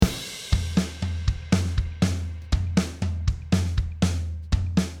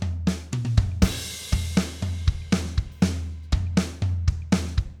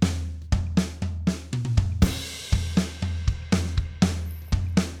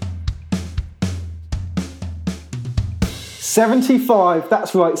75,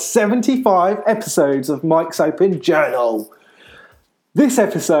 that's right, 75 episodes of Mike's Open Journal. This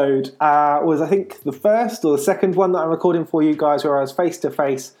episode was, I think, the first or the second one that I'm recording for you guys where I was face to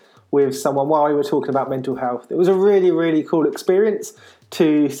face with someone while we were talking about mental health. It was a really, really cool experience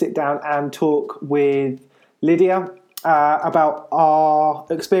to sit down and talk with Lydia about our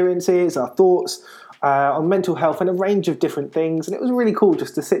experiences, our thoughts on mental health and a range of different things. And it was really cool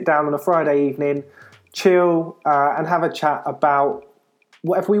just to sit down on a Friday evening, chill and have a chat about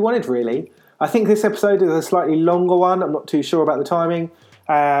whatever we wanted, really. I think this episode is a slightly longer one. I'm not too sure about the timing.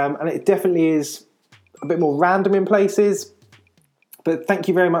 And it definitely is a bit more random in places. But thank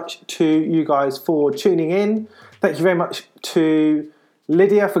you very much to you guys for tuning in. Thank you very much to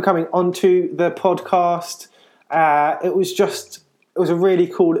Lydia for coming onto the podcast. It was a really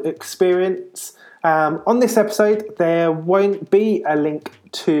cool experience. On this episode, there won't be a link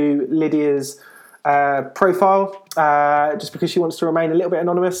to Lydia's profile, just because she wants to remain a little bit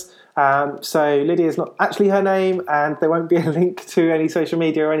anonymous. So Lydia is not actually her name, and there won't be a link to any social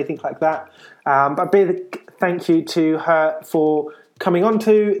media or anything like that. But a big thank you to her for coming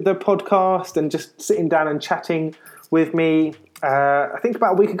onto the podcast and just sitting down and chatting with me. I think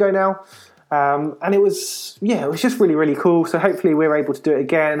about a week ago now. And it was just really, really cool. So hopefully we're able to do it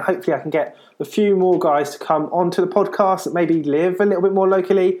again. Hopefully I can get a few more guys to come onto the podcast that maybe live a little bit more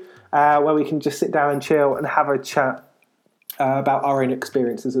locally, where we can just sit down and chill and have a chat about our own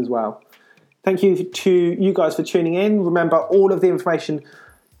experiences as well. Thank you to you guys for tuning in. Remember, all of the information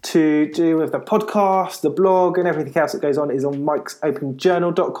to do with the podcast, the blog, and everything else that goes on is on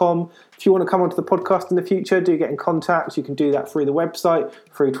mikesopenjournal.com. If you want to come onto the podcast in the future, do get in contact. You can do that through the website,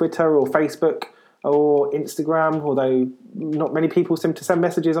 through Twitter or Facebook or Instagram, although not many people seem to send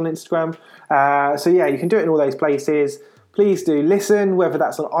messages on Instagram. So yeah, you can do it in all those places. Please do listen, whether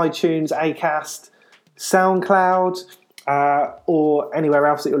that's on iTunes, Acast, SoundCloud, or anywhere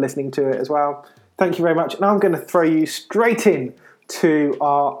else that you're listening to it as well. Thank you very much. And I'm going to throw you straight in to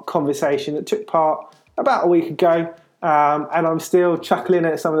our conversation that took part about a week ago. And I'm still chuckling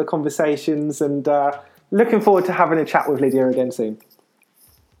at some of the conversations and looking forward to having a chat with Lydia again soon.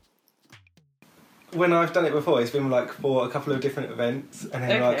 When I've done it before, it's been like for a couple of different events, and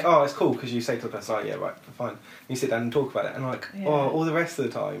then like, oh, it's cool because you say to the person, oh, yeah, right, fine. And you sit down and talk about it, and like, oh, all the rest of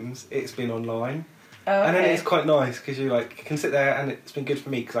the times it's been online. And then it's quite nice because you like can sit there, and it's been good for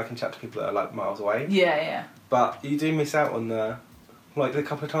me because I can chat to people that are like miles away. Yeah. But you do miss out on the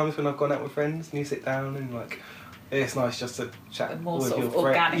couple of times when I've gone out with friends and you sit down and like, it's nice just to chat more with sort your of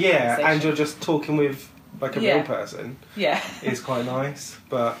organic friend. Yeah, conversation. and you're just talking with like a real person. Yeah. It's quite nice.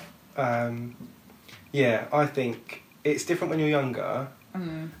 But yeah, I think it's different when you're younger.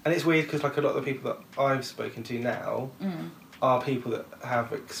 And it's weird because like a lot of the people that I've spoken to now are people that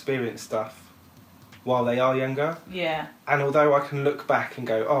have experienced stuff while they are younger. Yeah. And although I can look back and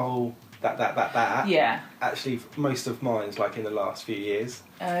go, oh, that. Yeah. Actually, most of mine's like in the last few years.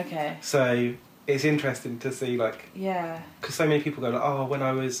 Okay. So it's interesting to see like... Yeah. Because so many people go like, oh, when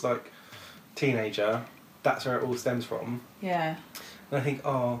I was like teenager, that's where it all stems from. Yeah. And I think,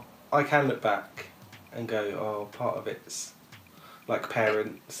 oh, I can look back and go, oh, part of it's like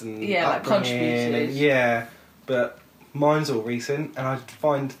parents and like contributors. Yeah, but mine's all recent, and I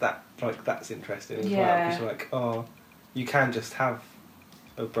find that like that's interesting as well, because you're like, oh, you can just have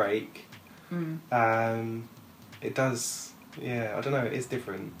a break. It does, I don't know, it is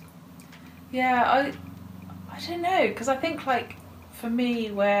different. Yeah, I don't know, because I think like for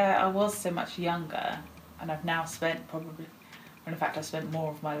me, where I was so much younger, and I've now spent probably, and in fact I've spent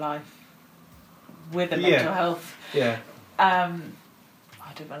more of my life with a mental health. Yeah. I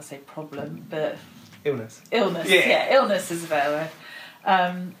don't want to say problem, but illness. Yeah, illness is a better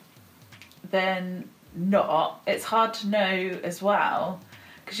word. Then not. It's hard to know as well,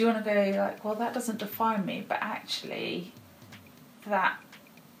 because you want to go like, well, that doesn't define me, but actually, that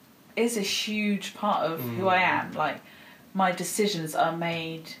is a huge part of who I am. Like, my decisions are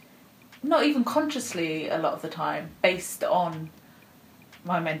made, not even consciously a lot of the time, based on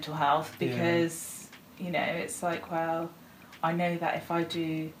my mental health, because, it's like, well, I know that if I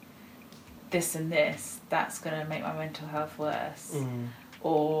do this and this, that's going to make my mental health worse.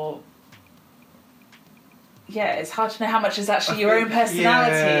 Or, it's hard to know how much is actually your own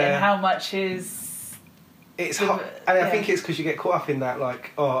personality and how much is... It's hard, and I think it's because you get caught up in that,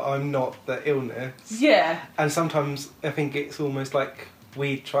 like, oh, I'm not the illness. Yeah. And sometimes I think it's almost like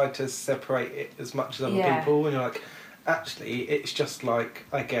we try to separate it as much as other people, and you're like, actually, it's just like,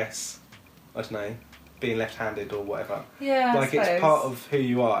 I guess, I don't know, being left-handed or whatever. Yeah, like, it's part of who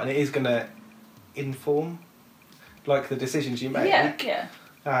you are, and it is going to inform, like, the decisions you make. Yeah.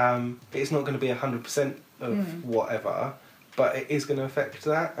 It's not going to be 100% of whatever, but it is going to affect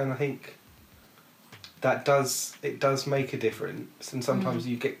that, and I think it does make a difference. And sometimes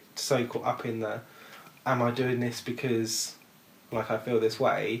you get so caught up in am I doing this because I feel this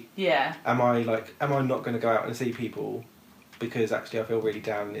way? Yeah. Am I not going to go out and see people because actually I feel really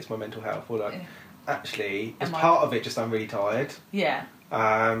down and it's my mental health, or actually it's part of it just I'm really tired. Yeah.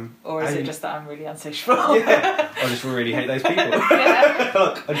 Or is it just that I'm really unsociable? Yeah. I just really hate those people. Yeah.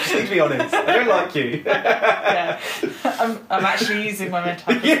 Look, I just need to be honest. I don't like you. Yeah. I'm actually using my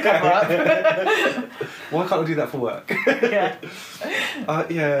mental health to cover up. Why can't I do that for work? Yeah.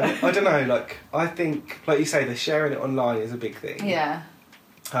 I don't know. I think, like you say, the sharing it online is a big thing. Yeah.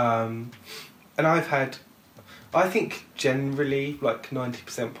 And I think generally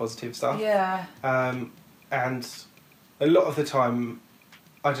 90% positive stuff. Yeah. And a lot of the time,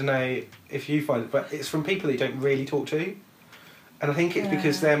 I don't know if you find it, but it's from people that you don't really talk to. And I think it's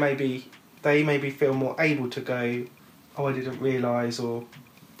because they maybe feel more able to go, oh, I didn't realise, or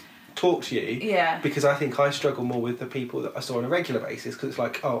talk to you. Yeah. Because I think I struggle more with the people that I saw on a regular basis, because it's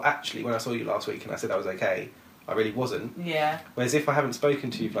like, oh, actually, when I saw you last week and I said I was okay, I really wasn't. Yeah. Whereas if I haven't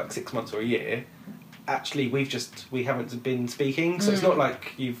spoken to you for 6 months or a year, actually we haven't been speaking, so it's not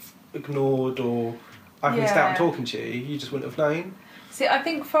like you've ignored or I've missed out on talking to you, you just wouldn't have known. See, I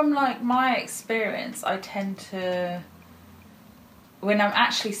think from my experience, I tend to, when I'm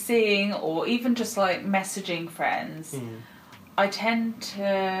actually seeing or even just messaging friends, I tend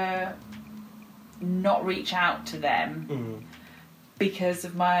to not reach out to them because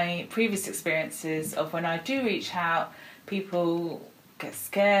of my previous experiences of when I do reach out, people get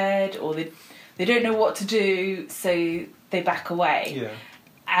scared or they don't know what to do, so they back away. Yeah.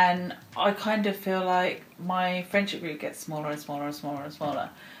 And I kind of feel like my friendship group gets smaller and smaller and smaller and smaller.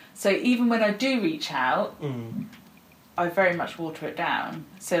 So even when I do reach out, I very much water it down.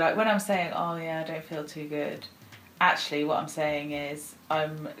 So when I'm saying, oh yeah, I don't feel too good, actually what I'm saying is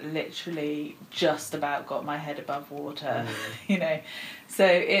I'm literally just about got my head above water,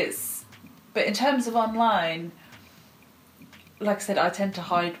 So but in terms of online, like I said, I tend to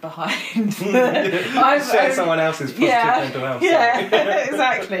hide behind. Share someone else's positive mental health. Yeah,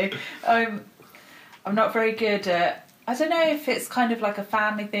 exactly. I'm not very good at. I don't know if it's kind of like a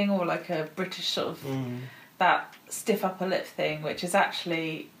family thing or like a British sort of that stiff upper lip thing, which is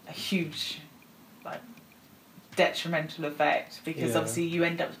actually a huge detrimental effect because obviously you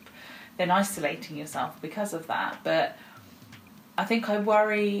end up then isolating yourself because of that. But I think I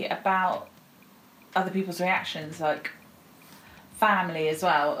worry about other people's reactions, family as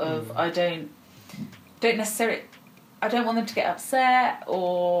well, of I don't necessarily, I don't want them to get upset,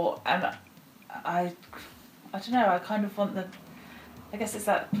 and I don't know, I kind of want I guess it's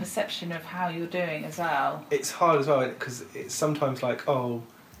that perception of how you're doing as well. It's hard as well because it's sometimes oh,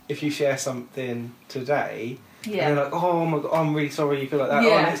 if you share something today and they're like, oh my god, I'm really sorry you feel like that, oh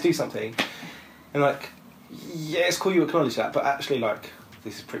let's do something, and it's cool you acknowledge that, but actually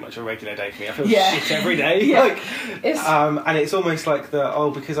this is pretty much a regular day for me. I feel shit every day. And it's almost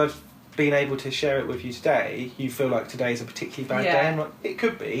because I've been able to share it with you today, you feel like today's a particularly bad day. And it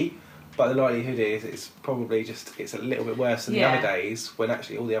could be, but the likelihood is it's probably just it's a little bit worse than the other days, when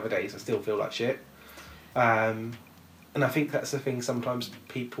actually all the other days I still feel like shit. And I think that's the thing sometimes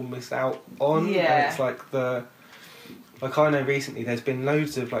people miss out on. And it's I know recently there's been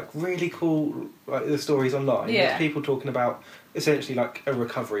loads of really cool the stories online. There's people talking about essentially a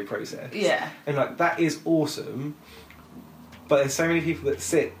recovery process. Yeah. And that is awesome. But there's so many people that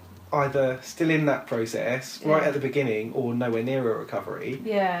sit either still in that process right at the beginning or nowhere near a recovery.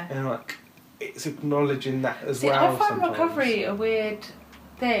 Yeah. And it's acknowledging that as See, well. I find sometimes. recovery a weird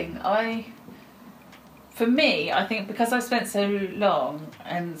thing. For me, I think because I've spent so long,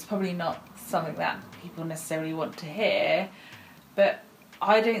 and it's probably not something that people necessarily want to hear, but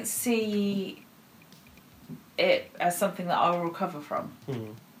I don't see it as something that I will recover from.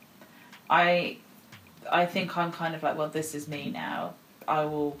 I think I'm kind of well, this is me now. I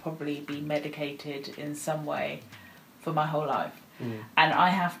will probably be medicated in some way for my whole life. And I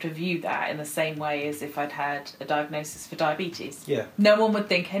have to view that in the same way as if I'd had a diagnosis for diabetes. Yeah. No one would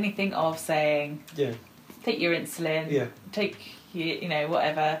think anything of saying, take your insulin, take your,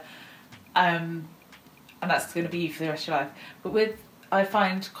 whatever, and that's going to be you for the rest of your life. But I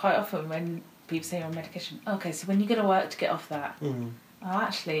find quite often when people say you're on medication, okay, so when you go to work to get off that,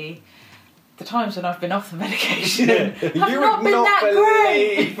 actually, the times when I've been off the medication have not been that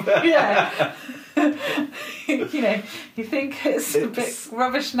great. Yeah. You think it's a bit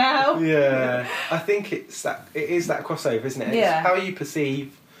rubbish now. Yeah, I think it is that crossover, isn't it? Yeah. It's how you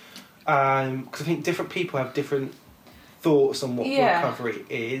perceive, because I think different people have different thoughts on what recovery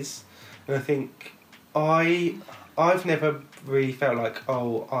is, and I think I I've never really felt like,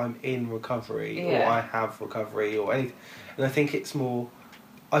 oh, I'm in recovery or I have recovery or anything. And I think it's more,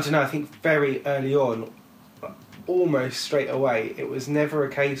 I don't know, I think very early on, almost straight away, it was never a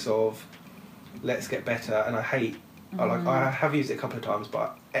case of let's get better. And I hate, I have used it a couple of times,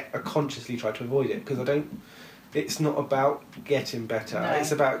 but I consciously try to avoid it because I don't, it's not about getting better. No.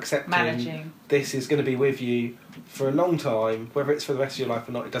 It's about accepting managing. This is going to be with you for a long time, whether it's for the rest of your life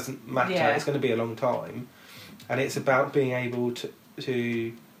or not, it doesn't matter. Yeah. It's going to be a long time. And it's about being able to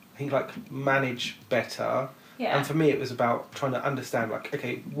I think, like, manage better. Yeah. And for me, it was about trying to understand, like,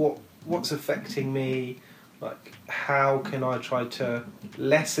 okay, what's affecting me? Like, how can I try to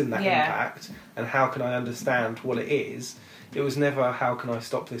lessen that impact? And how can I understand what it is? It was never, how can I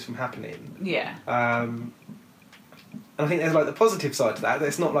stop this from happening? Yeah. And I think there's, like, the positive side to that.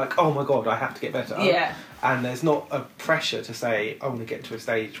 It's not like, oh, my God, I have to get better. Yeah. And there's not a pressure to say, I want to get to a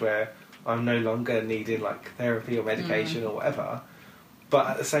stage where I'm no longer needing, like, therapy or medication or whatever. But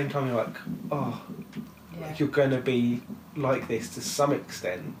at the same time, you're like, oh, like, you're going to be like this to some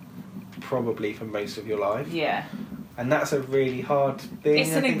extent, probably for most of your life. Yeah. And that's a really hard thing.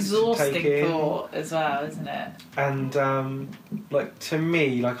 It's an exhausting thought as well, isn't it? And, like, to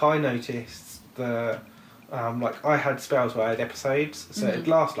me, like, I noticed like, I had spells where I had episodes, so it'd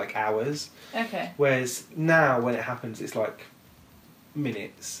last, like, hours. Okay. Whereas now, when it happens, it's, like,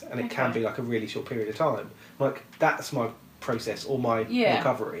 minutes, and it can be, like, a really short period of time. Like, that's my process, or my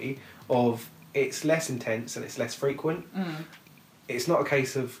recovery, of it's less intense and it's less frequent. It's not a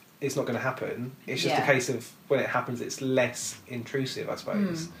case of it's not going to happen, it's just a case of when it happens, it's less intrusive, I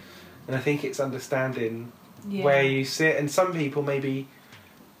suppose. And I think it's understanding where you sit, and some people maybe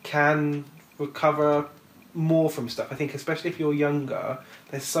can recover more from stuff. I think especially if you're younger,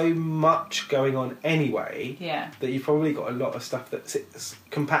 there's so much going on anyway that you've probably got a lot of stuff that sits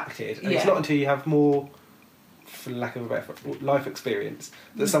compacted, and it's not until you have more, for lack of a better, life experience,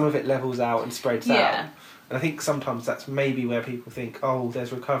 that some of it levels out and spreads out. And I think sometimes that's maybe where people think, oh,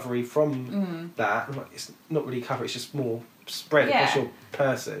 there's recovery from that. And, like, it's not really recovery, it's just more spread across your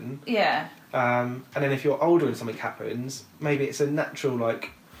person. And then if you're older and something happens, maybe it's a natural,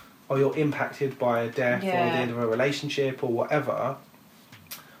 like, or you're impacted by a death or the end of a relationship or whatever,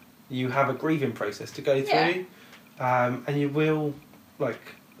 you have a grieving process to go through, and you will,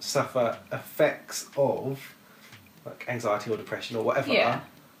 like, suffer effects of, like, anxiety or depression or whatever,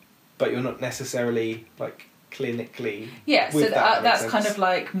 but you're not necessarily, like, clinically so that's kind of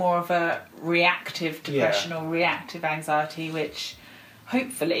like more of a reactive depression or reactive anxiety, which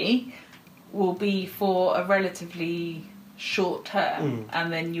hopefully will be for a relatively short term,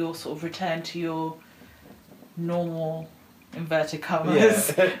 and then you'll sort of return to your normal, inverted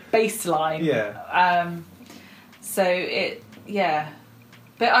commas, baseline. So it,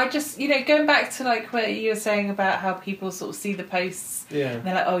 but I just, going back to, like, what you were saying about how people sort of see the posts and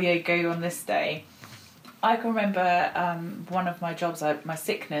they're like, oh yeah, go on this day. I can remember one of my jobs, my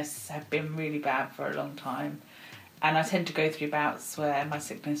sickness had been really bad for a long time, and I tend to go through bouts where my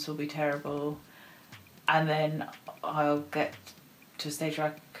sickness will be terrible, and then I'll get to a stage where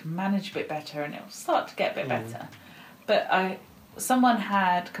I can manage a bit better and it'll start to get a bit better. But someone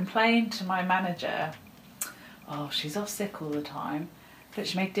had complained to my manager, oh, she's off sick all the time, but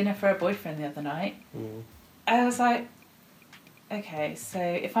she made dinner for her boyfriend the other night. I was like, okay, so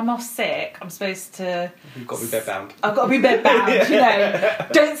if I'm off sick, I'm supposed to... You've got to be bedbound. I've got to be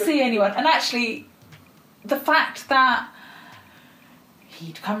bedbound, don't see anyone. And actually, the fact that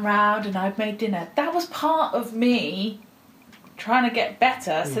he'd come round and I'd made dinner, that was part of me trying to get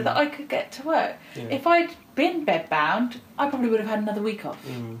better so that I could get to work. If I'd been bedbound, I probably would have had another week off.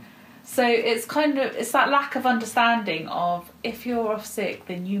 So it's that lack of understanding of, if you're off sick,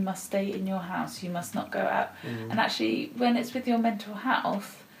 then you must stay in your house, you must not go out. And actually, when it's with your mental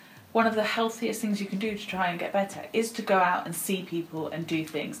health, one of the healthiest things you can do to try and get better is to go out and see people and do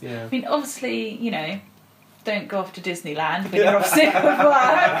things. I mean, obviously, don't go off to Disneyland when you're off sick with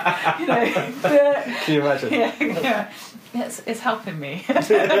work, but, can you imagine? It's helping me.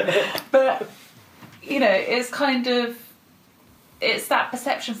 But, it's kind of, it's that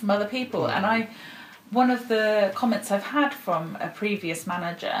perception from other people. And one of the comments I've had from a previous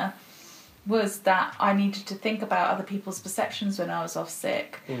manager was that I needed to think about other people's perceptions when I was off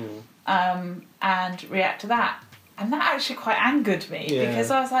sick, and react to that. And that actually quite angered me,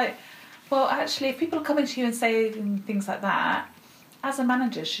 because I was like, well, actually, if people are coming to you and saying things like that, as a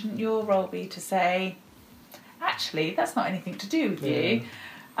manager, shouldn't your role be to say, actually, that's not anything to do with you?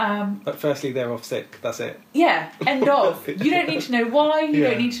 But firstly, they're off sick, that's it. End of. You don't need to know why, you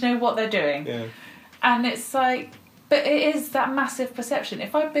don't need to know what they're doing. And it's like, But it is that massive perception.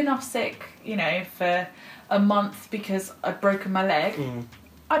 If I've been off sick, for a month because I'd broken my leg,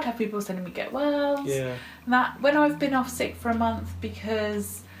 I'd have people sending me get wells. Yeah. And that when I've been off sick for a month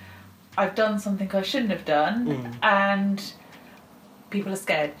because I've done something I shouldn't have done, and people are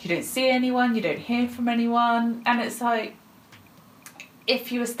scared. You don't see anyone, you don't hear from anyone, and it's like, if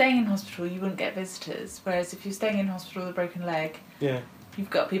you were staying in hospital, you wouldn't get visitors. Whereas if you're staying in hospital with a broken leg, you've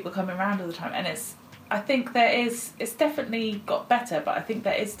got people coming around all the time, and I think it's definitely got better, but I think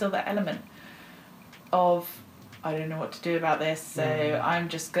there is still that element of, I don't know what to do about this, so I'm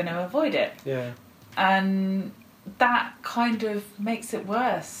just going to avoid it. Yeah. And that kind of makes it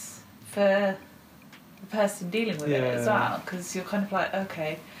worse for the person dealing with it as well, because you're kind of like,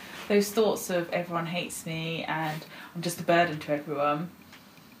 okay, those thoughts of everyone hates me and I'm just a burden to everyone,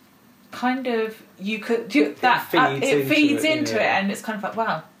 kind of, it feeds into it, and it's kind of like,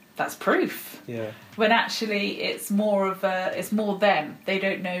 wow, that's proof. Yeah. When actually it's more them. They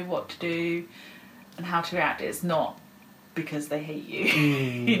don't know what to do and how to react. It's not because they hate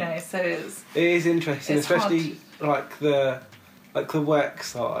you. So it is interesting, especially like the work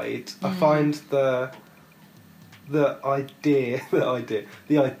side. I find the idea of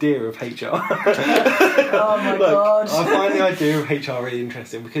HR. Oh my god. I find the idea of HR really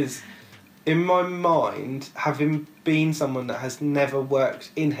interesting, because in my mind, having been someone that has never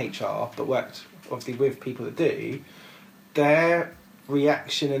worked in HR but worked obviously with people that do, their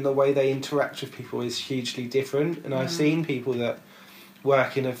reaction and the way they interact with people is hugely different. And I've seen people that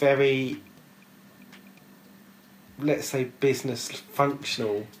work in a very, let's say, business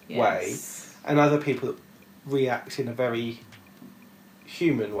functional way, and other people that react in a very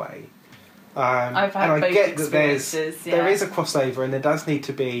human way. I've had and I both get that there is a crossover, and there does need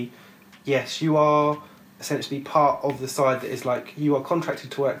to be, yes, you are essentially part of the side that is like, you are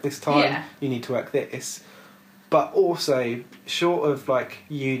contracted to work this time, you need to work this. But also, short of like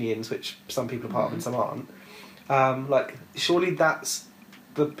unions, which some people are part of and some aren't, like, surely that's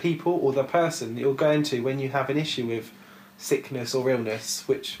the people or the person that you're going to when you have an issue with sickness or illness,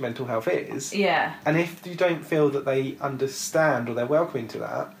 which mental health is. Yeah. And if you don't feel that they understand or they're welcoming to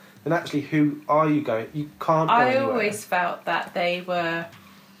that, then actually, who are you going? You can't go anywhere. I always felt that they were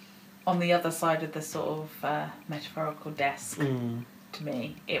on the other side of the sort of metaphorical desk. To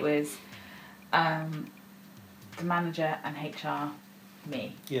me, it was the manager and HR,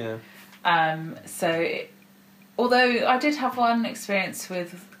 me. Yeah. Although I did have one experience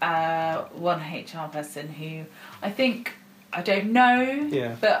with one HR person who I think, I don't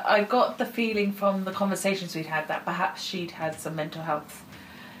know, but I got the feeling from the conversations we'd had that perhaps she'd had some mental health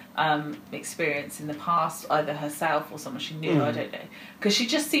experience in the past, either herself or someone she knew, I don't know. Because she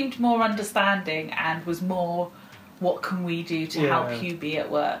just seemed more understanding and was more, what can we do to help you be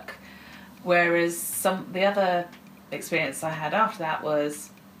at work? Whereas the other experience I had after that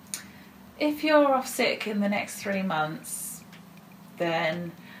was, if you're off sick in the next 3 months,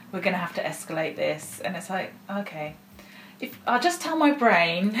 then we're going to have to escalate this. And it's like, okay, if I'll just tell my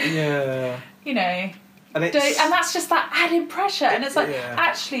brain, and that's just that added pressure. And it's like,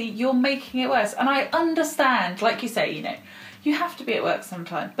 actually, you're making it worse. And I understand, like you say, you have to be at work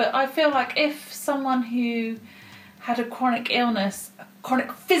sometime. But I feel like if someone who had a chronic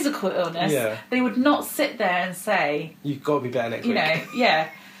physical illness, they would not sit there and say, you've got to be better next week.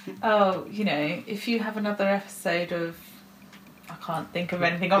 If you have another episode of, I can't think of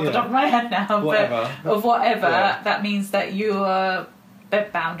anything off the top of my head now, but that means that you are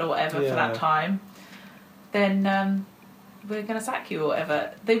bedbound or whatever for that time, then we're going to sack you or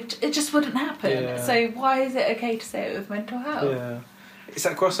whatever. It just wouldn't happen. Yeah. So why is it okay to say it with mental health? Yeah. It's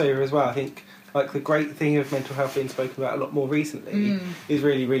that crossover as well. I think, like, the great thing of mental health being spoken about a lot more recently is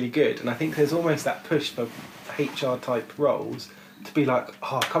really, really good. And I think there's almost that push for HR type roles to be like,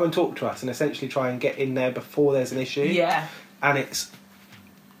 come and talk to us, and essentially try and get in there before there's an issue. Yeah. And it's,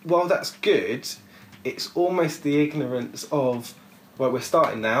 while that's good, it's almost the ignorance of, well, we're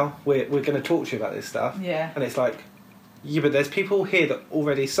starting now, we're going to talk to you about this stuff. Yeah. And it's like, but there's people here that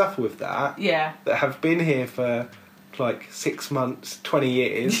already suffer with that. Yeah. That have been here for like 6 months, 20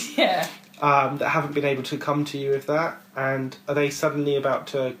 years. Yeah. That haven't been able to come to you with that, and are they suddenly about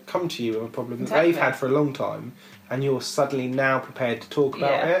to come to you with a problem that they've had for a long time, and you're suddenly now prepared to talk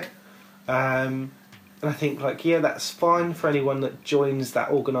about it? And I think, like, that's fine for anyone that joins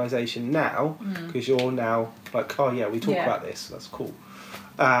that organisation now, because you're now like, we talk about this, that's cool.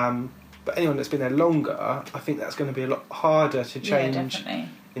 But anyone that's been there longer, I think that's going to be a lot harder to change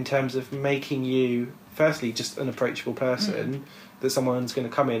in terms of making you, firstly, just an approachable person, that someone's going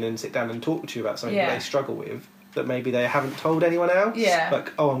to come in and sit down and talk to you about something that they struggle with, that maybe they haven't told anyone else. Yeah.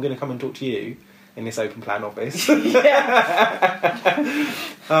 Like, I'm going to come and talk to you. in this open plan office. Yeah.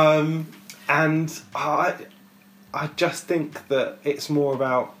 And I just think that it's more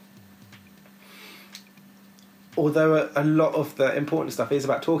about, although a lot of the important stuff is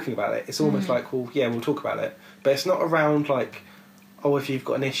about talking about it, it's almost like, well, yeah, we'll talk about it. But it's not around like, oh, if you've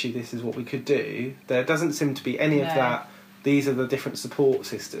got an issue, this is what we could do. There doesn't seem to be any of that. These are the different support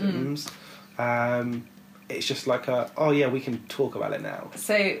systems. It's just like oh yeah, we can talk about it now.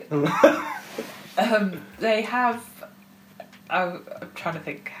 So they have, I'm trying to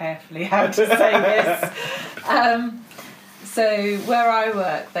think carefully how to say this. So where I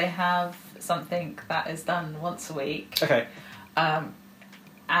work, they have something that is done once a week. Okay.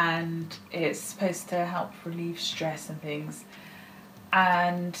 And it's supposed to help relieve stress and things.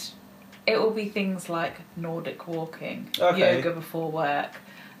 And it will be things like Nordic walking, yoga before work,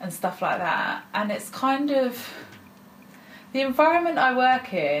 and stuff like that. And it's kind of the environment I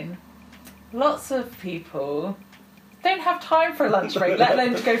work in. Lots of people don't have time for a lunch break, let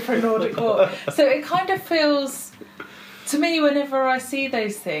alone to go for a Nordic walk. So it kind of feels, to me, whenever I see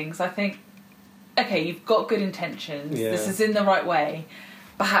those things, I think, okay, you've got good intentions. Yeah. This is in the right way.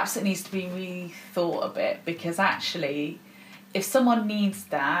 Perhaps it needs to be rethought a bit, because actually, if someone needs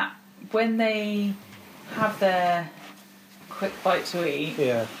that, when they have their quick bite to eat,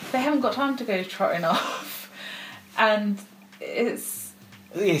 they haven't got time to go trotting off. And it's...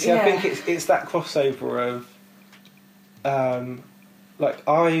 I think it's that crossover of... like,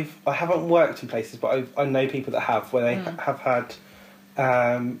 I haven't worked in places, but I know people that have, where they have had...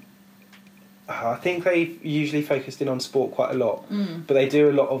 I think they've usually focused in on sport quite a lot, but they do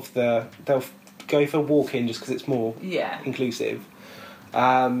a lot of they'll go for walking just because it's more inclusive.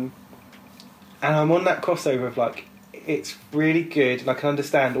 And I'm on that crossover of like, it's really good, and I can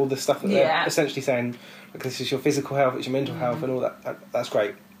understand all the stuff that they're essentially saying, like, this is your physical health, it's your mental health, and all that. That's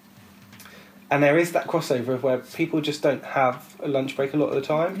great. And there is that crossover of where people just don't have a lunch break a lot of the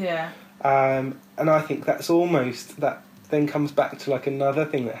time. Yeah. And I think that's almost that. Then comes back to like another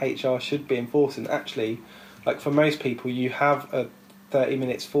thing that HR should be enforcing. Actually, like for most people, you have a 30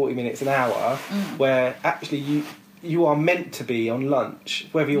 minutes, 40 minutes, an hour, where actually you are meant to be on lunch,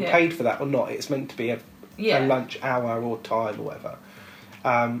 whether you're paid for that or not. It's meant to be a lunch hour or time or whatever.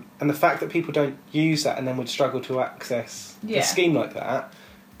 And the fact that people don't use that and then would struggle to access a scheme like that,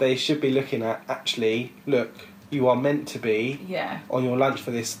 they should be looking at, actually, look, you are meant to be on your lunch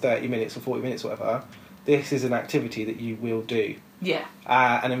for this 30 minutes or 40 minutes or whatever. This is an activity that you will do. Yeah.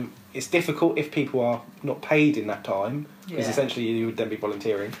 And it's difficult if people are not paid in that time, because essentially you would then be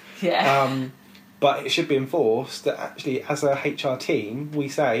volunteering. Yeah. But it should be enforced that actually, as a HR team, we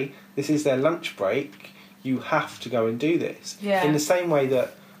say, this is their lunch break, you have to go and do this. Yeah. In the same way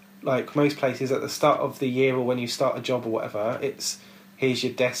that, like most places at the start of the year or when you start a job or whatever, it's, here's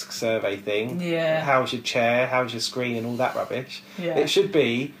your desk survey thing. Yeah. How's your chair, how's your screen and all that rubbish. Yeah. It should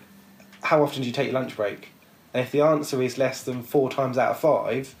be, how often do you take your lunch break? And if the answer is less than 4 times out of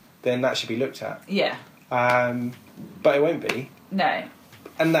 5, then that should be looked at. Yeah. But it won't be. No.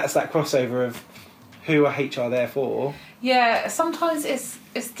 And that's that crossover of who are HR there for. Yeah, sometimes it's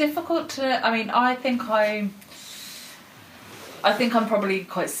difficult to... I mean, I think I'm probably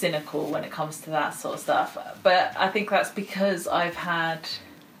quite cynical when it comes to that sort of stuff. But I think that's because I've had,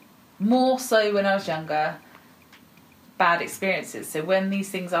 more so when I was younger, bad experiences. So when these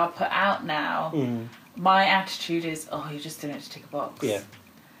things are put out now, my attitude is, oh, you're just doing it to tick a box. Yeah.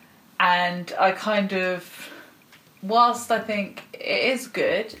 And I kind of, whilst I think it is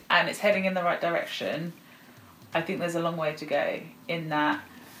good and it's heading in the right direction, I think there's a long way to go in that,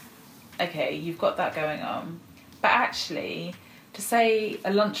 okay, you've got that going on, but actually, to say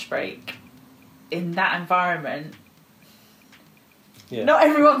a lunch break in that environment, not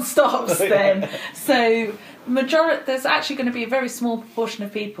everyone stops then. So there's actually going to be a very small proportion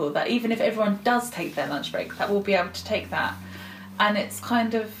of people that, even if everyone does take their lunch break, that will be able to take that. And it's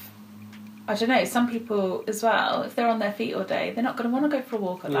kind of, I don't know, some people as well, if they're on their feet all day, they're not going to want to go for a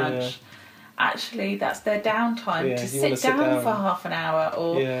walk at lunch. Actually, that's their downtime to sit down for half an hour,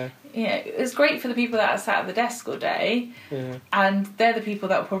 or it's great for the people that are sat at the desk all day, and they're the people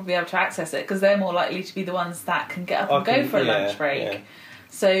that will probably be able to access it, because they're more likely to be the ones that can get up and go for a lunch break.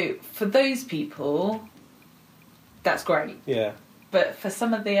 So for those people, that's great. Yeah. But for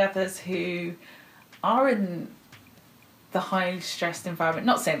some of the others who are in the highly stressed environment,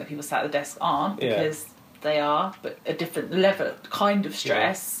 not saying that people sat at the desk aren't, because they are, but a different level, kind of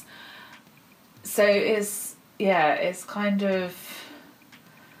stress. So it's kind of,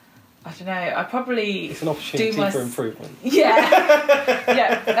 I don't know, I probably... It's an opportunity for improvement. Yeah,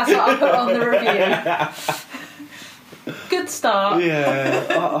 that's what I'll put on the review. Good start.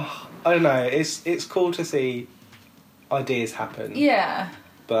 Yeah. I don't know. It's cool to see ideas happen. Yeah.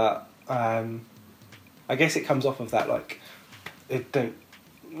 But I guess it comes off of that, like,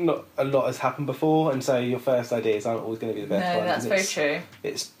 not a lot has happened before, and so your first ideas aren't always going to be the best ones. No, that's very true.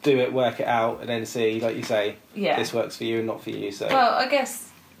 It's do it, work it out, and then see, like you say, this works for you and not for you. So well, I guess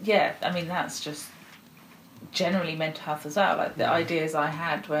I mean that's just generally mental health as well. Like the ideas I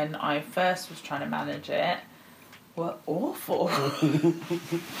had when I first was trying to manage it were awful.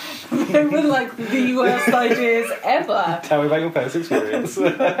 They were like the worst ideas ever. Tell me about your personal experience.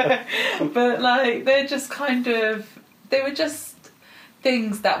 But like they were just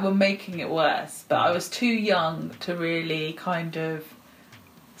things that were making it worse, but I was too young to really kind of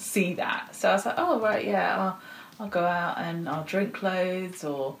see that. So I was like, oh right, yeah, I'll go out and I'll drink loads,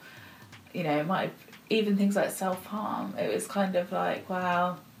 or it might even things like self-harm. It was kind of like,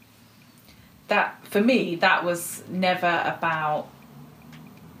 wow, that for me that was never about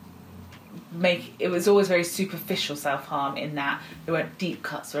it was always very superficial self-harm, in that there weren't deep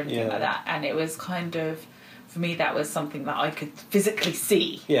cuts or anything like that, and it was kind of, for me, that was something that I could physically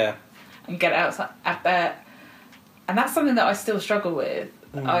see. Yeah. And get outside. And that's something that I still struggle with.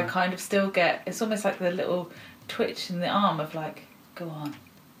 I kind of still get, it's almost like the little twitch in the arm of like, go on,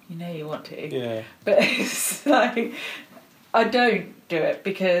 you want to. Yeah. But it's like, I don't do it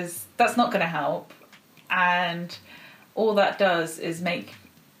because that's not going to help. And all that does is make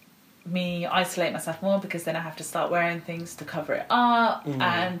me isolate myself more, because then I have to start wearing things to cover it up.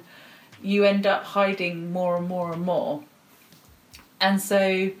 And you end up hiding more and more and more. And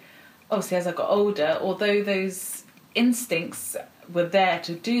so, obviously, as I got older, although those instincts were there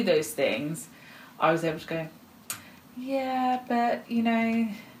to do those things, I was able to go, yeah, but,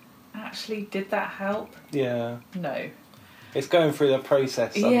 actually, did that help? Yeah. No. It's going through the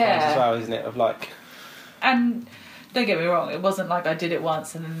process sometimes as well, isn't it? Of like... And don't get me wrong, it wasn't like I did it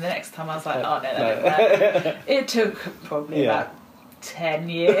once and then the next time I was like, oh, no, that didn't work. It took probably about 10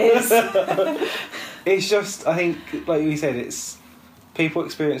 years. It's just, I think, like you said, it's people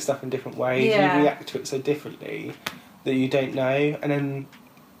experience stuff in different ways. You react to it so differently that you don't know, and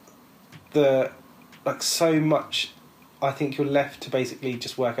then so much, I think you're left to basically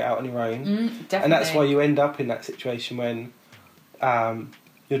just work it out on your own. Definitely. And that's why you end up in that situation when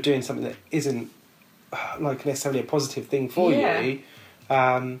you're doing something that isn't like necessarily a positive thing for you.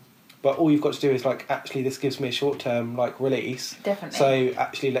 But all you've got to do is like, actually, this gives me a short-term release. Definitely. So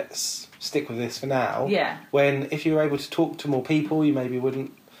actually, let's stick with this for now. Yeah. When if you were able to talk to more people, you maybe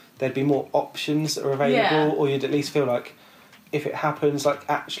wouldn't. There'd be more options that are available, or you'd at least feel like, if it happens, like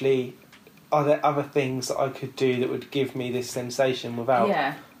actually, are there other things that I could do that would give me this sensation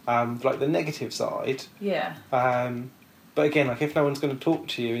without, the negative side. Yeah. But again, like if no one's going to talk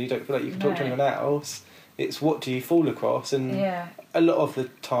to you and you don't feel like you can talk to anyone else, it's what do you fall across, and a lot of the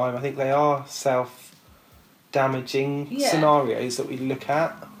time I think they are self-damaging scenarios that we look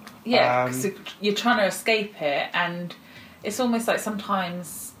at. Yeah, because you're trying to escape it, and it's almost like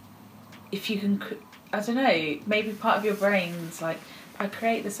sometimes if you can, I don't know, maybe part of your brain's like, I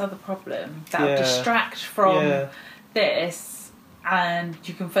create this other problem that will distract from this, and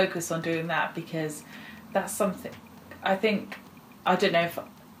you can focus on doing that, because that's something I think, I don't know if,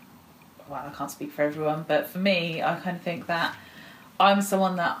 well, I can't speak for everyone, but for me, I kind of think that I'm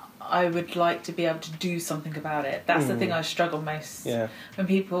someone that I would like to be able to do something about it. That's the thing I struggle most. Yeah. When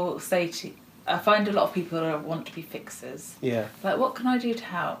people say I find a lot of people that want to be fixers. Yeah. Like, what can I do to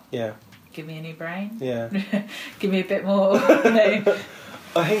help? Yeah. Give me a new brain. Yeah. Give me a bit more,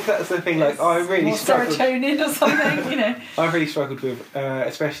 I think that's the thing, like, I really more struggled... serotonin or something, I really struggled with,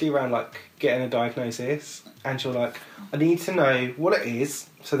 especially around, like, getting a diagnosis, and you're like, I need to know what it is,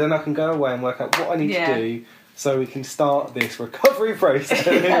 so then I can go away and work out what I need to do, so we can start this recovery process.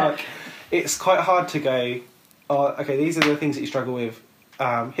 Like, it's quite hard to go, okay, these are the things that you struggle with,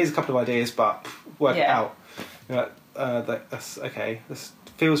 here's a couple of ideas, but work it out. That's okay, this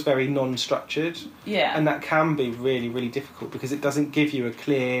feels very non-structured, and that can be really, really difficult, because it doesn't give you a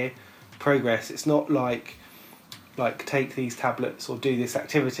clear progress. It's not like take these tablets or do this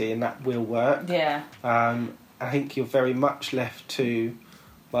activity and that will work. I think you're very much left to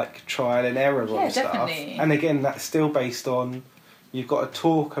like trial and error on stuff. Definitely. And again, that's still based on you've got to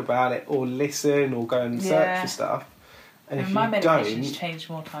talk about it or listen or go and search for stuff. And if my medication's changed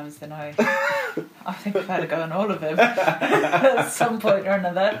more times than I think I've had to go on all of them at some point or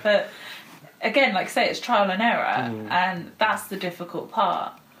another. But again, like I say, it's trial and error, and that's the difficult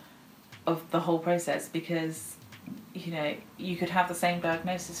part of the whole process, because you could have the same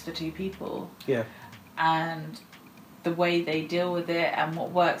diagnosis for two people, and the way they deal with it and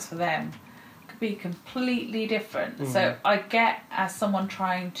what works for them could be completely different. So I get, as someone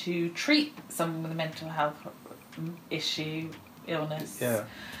trying to treat someone with a mental health illness,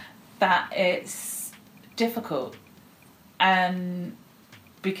 that it's difficult, and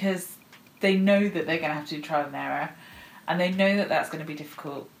because they know that they're going to have to do trial and error, and they know that that's going to be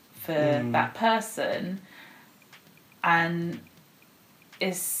difficult for that person, and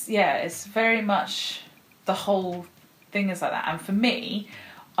it's very much the whole thing is like that. And for me,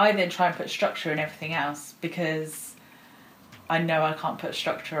 I then try and put structure in everything else, because I know I can't put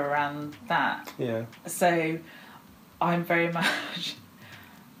structure around that. Yeah. So I'm very much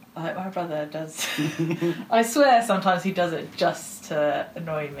like my brother does. I swear sometimes he does it just to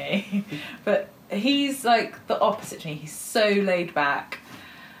annoy me. But he's like the opposite to me. He's so laid back.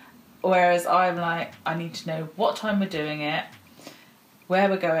 Whereas I'm like, I need to know what time we're doing it, where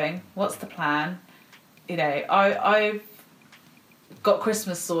we're going, what's the plan. You know, I've got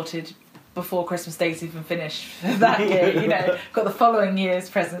Christmas sorted before Christmas Day's even finished for that year. You know, got the following year's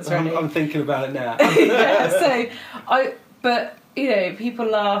presents ready. I'm thinking about it now. But you know, people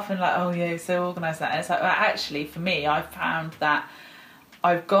laugh and like, oh yeah, so organised that. And it's like, well, actually, for me, I've found that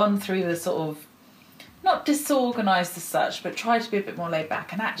I've gone through the sort of, not disorganised as such, but tried to be a bit more laid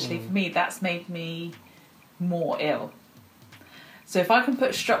back. And actually, for me, that's made me more ill. So if I can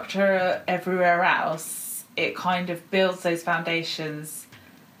put structure everywhere else, it kind of builds those foundations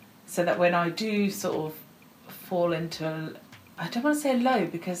so that when I do sort of fall into I don't want to say low,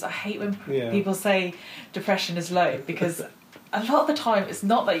 because I hate when people say depression is low, because a lot of the time it's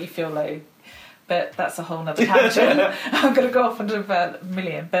not that you feel low, but that's a whole nother tangent. I'm going to go off into a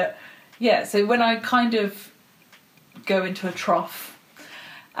million. But yeah, so when I kind of go into a trough,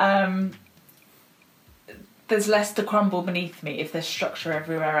 there's less to crumble beneath me if there's structure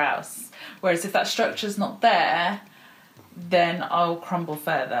everywhere else. Whereas if that structure's not there, then I'll crumble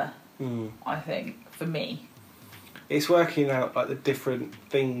further, I think, for me. It's working out like the different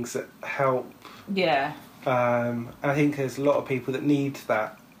things that help. Yeah. And I think there's a lot of people that need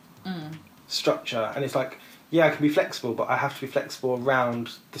that structure, and it's like, yeah, I can be flexible, but I have to be flexible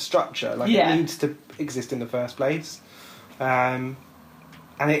around the structure. Like it needs to exist in the first place. And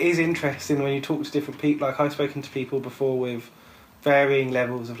it is interesting when you talk to different people. Like I've spoken to people before with varying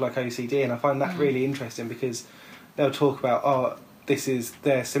levels of like OCD, and I find that really interesting, because they'll talk about, this is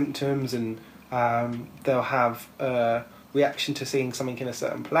their symptoms, and they'll have a reaction to seeing something in a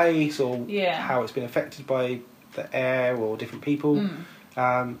certain place, or how it's been affected by the air or different people.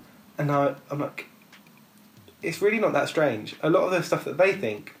 And I'm like, it's really not that strange. A lot of the stuff that they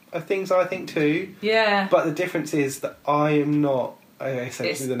think are things I think too. Yeah. But the difference is that I am not,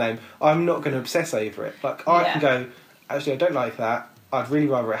 essentially the name, I'm not going to obsess over it. Like I can go, actually I don't like that, I'd really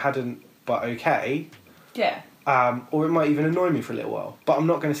rather it hadn't, but okay. Yeah. Or it might even annoy me for a little while, but I'm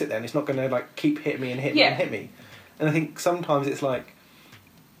not going to sit there, and it's not going to like keep hitting me and hit me and hit me. And I think sometimes it's like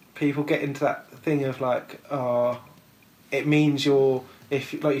people get into that thing of like, it means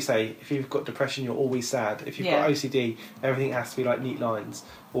if like you say, if you've got depression, you're always sad. If you've got OCD, everything has to be like neat lines,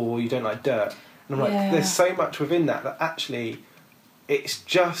 or you don't like dirt. And I'm like, there's so much within that actually it's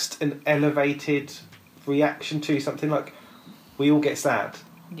just an elevated reaction to something. Like we all get sad.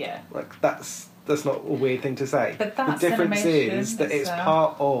 Yeah. Like that's not a weird thing to say. But that's the difference is that it's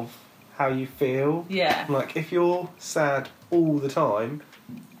part of how you feel. Yeah. Like if you're sad all the time,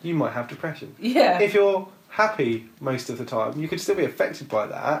 you might have depression. Yeah. If you're happy most of the time, you could still be affected by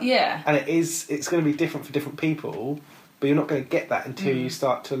that. Yeah. And it's going to be different for different people, but you're not going to get that until you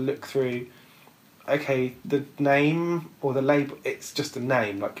start to look through, okay, the name or the label, it's just a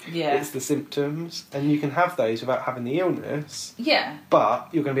name, like it's the symptoms, and you can have those without having the illness. Yeah. But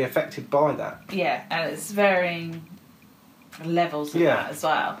you're going to be affected by that. Yeah, and it's varying levels of that as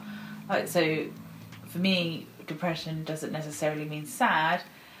well. Like, so for me, depression doesn't necessarily mean sad,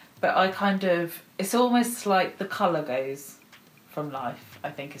 but I kind of, it's almost like the colour goes from life, I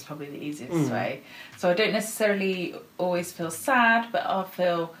think is probably the easiest way. So I don't necessarily always feel sad, but I'll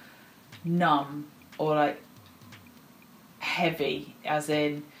feel numb or like heavy, as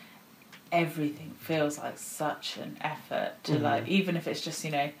in everything feels like such an effort to like, even if it's just,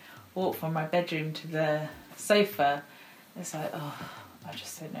 walk from my bedroom to the sofa, it's like, I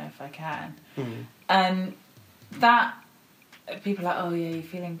just don't know if I can. And that, people are like, oh yeah, you're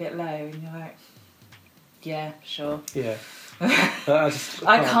feeling a bit low, and you're like, yeah, sure. Yeah.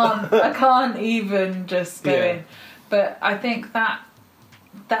 I can't even just go in. But I think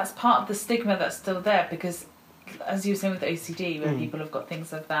that's part of the stigma that's still there, because as you were saying with OCD, where people have got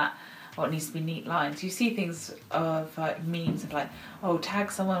things of that, it needs to be neat lines. You see things of like memes of like,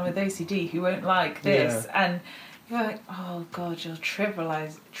 tag someone with OCD who won't like this, and you're like, oh God, you're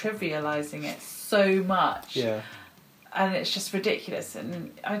trivialising it so much. Yeah. And it's just ridiculous.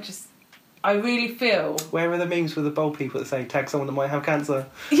 And I really feel... Where are the memes with the bold people that say, tag someone that might have cancer?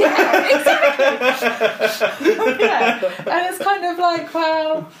 Yeah, exactly. Yeah. And it's kind of like,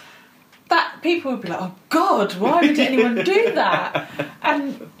 well, that people would be like, oh God, why would anyone do that?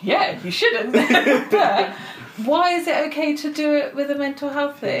 And yeah, you shouldn't. But why is it okay to do it with a mental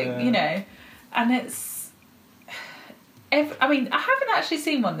health thing, you know? And it's... I mean, I haven't actually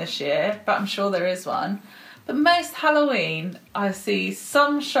seen one this year, but I'm sure there is one. But most Halloween, I see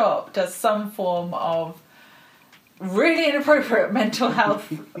some shop does some form of really inappropriate mental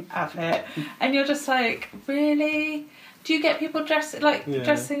health outfit, and you're just like, really? Do you get people dressing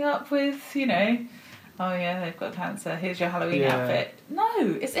up with, you know, oh yeah, they've got cancer, here's your Halloween outfit?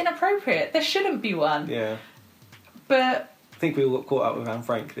 No, it's inappropriate. There shouldn't be one. Yeah. But I think we all got caught up with Anne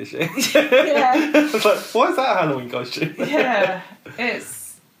Frank this year. Yeah. It's like, why is that a Halloween costume? Yeah,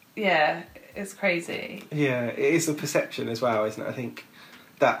 it's crazy. Yeah, it is a perception as well, isn't it? I think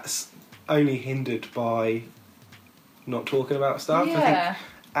that's only hindered by not talking about stuff. Yeah. I think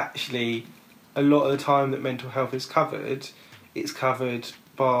actually a lot of the time that mental health is covered, it's covered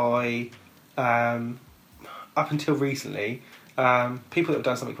by, up until recently, people that have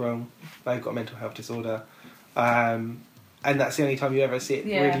done something wrong, they've got a mental health disorder, and that's the only time you ever see it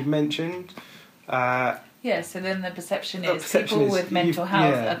really mentioned. Yeah, so then the perception is people with mental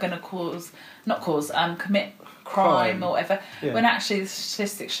health are going to commit crime or whatever, when actually the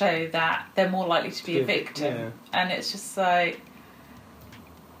statistics show that they're more likely to be a victim. Yeah. And it's just like,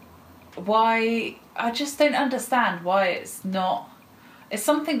 why... I just don't understand why it's not... It's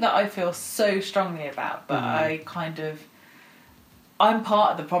something that I feel so strongly about, but I'm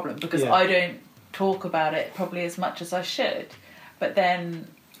part of the problem because I don't talk about it probably as much as I should. But then...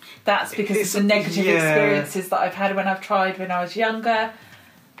 That's because it's the negative experiences that I've had when I've tried when I was younger.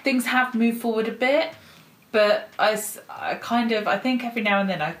 Things have moved forward a bit, but I think every now and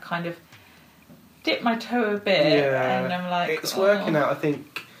then I kind of dip my toe a bit, and I'm like, it's working out. I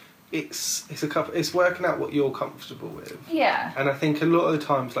think it's working out what you're comfortable with. Yeah. And I think a lot of the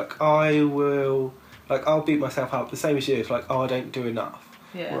times, like I'll beat myself up the same as you. It's like, oh, I don't do enough.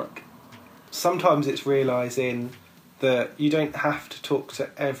 Yeah. Like, sometimes it's realising that you don't have to talk to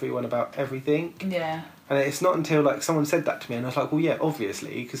everyone about everything. Yeah. And it's not until like someone said that to me and I was like, well, yeah,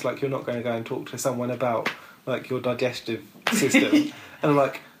 obviously, because like you're not going to go and talk to someone about like your digestive system. And I'm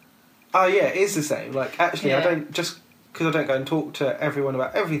like, oh yeah, it is the same. Like actually, I don't, just because I don't go and talk to everyone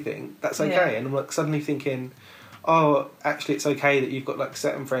about everything, that's okay. Yeah. And I'm like suddenly thinking, oh, actually, it's okay that you've got like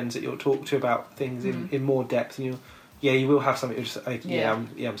certain friends that you'll talk to about things in more depth, and you will have something. Just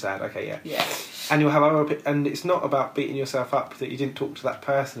I'm sad. Okay, yeah. Yeah. And you'll have other, and it's not about beating yourself up that you didn't talk to that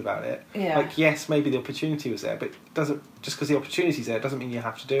person about it. Yeah. Like, yes, maybe the opportunity was there, but it doesn't, just because the opportunity's there doesn't mean you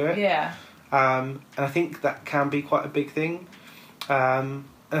have to do it. Yeah. And I think that can be quite a big thing. And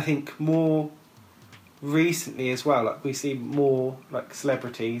I think more recently as well, like we see more like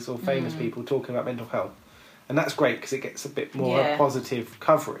celebrities or famous people talking about mental health, and that's great because it gets a bit more positive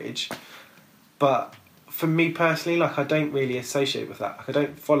coverage. But for me personally, like I don't really associate with that. Like I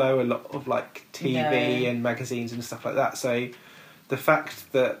don't follow a lot of like TV and magazines and stuff like that. So the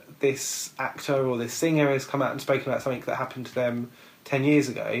fact that this actor or this singer has come out and spoken about something that happened to them 10 years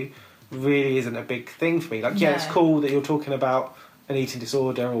ago really isn't a big thing for me. Like, yeah, it's cool that you're talking about an eating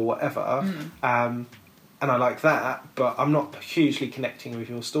disorder or whatever, and I like that, but I'm not hugely connecting with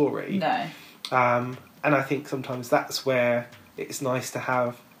your story. No. And I think sometimes that's where it's nice to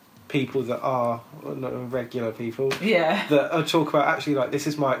have people that are regular people that talk about actually like this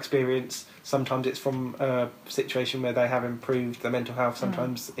is my experience. Sometimes it's from a situation where they have improved their mental health,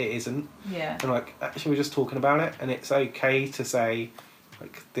 sometimes it isn't, and like actually we're just talking about it, and it's okay to say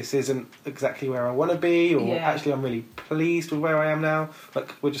like this isn't exactly where I want to be, or actually I'm really pleased with where I am now,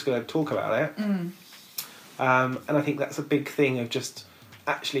 like we're just going to talk about it. And I think that's a big thing of just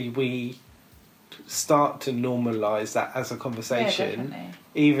actually we start to normalise that as a conversation,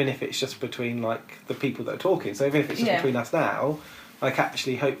 even if it's just between like the people that are talking. So even if it's just between us now, like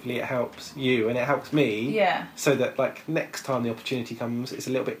actually hopefully it helps you and it helps me, so that like next time the opportunity comes it's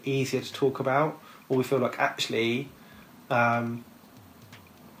a little bit easier to talk about, or we feel like actually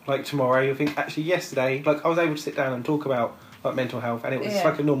like tomorrow you'll think actually yesterday like I was able to sit down and talk about like mental health and it was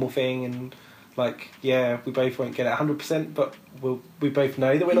like a normal thing, and like we both won't get it 100%, but we both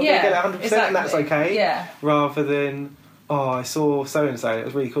know that we're not going to get it 100%, and that's okay. Rather than I saw so and so, it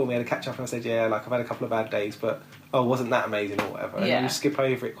was really cool, we had a catch up and I said like I've had a couple of bad days, but wasn't that amazing or whatever, and you skip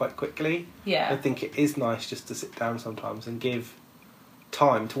over it quite quickly. I think it is nice just to sit down sometimes and give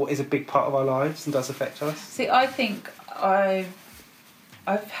time to what is a big part of our lives and does affect us. See, I think I've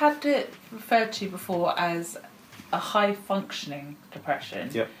had it referred to before as a high functioning depression.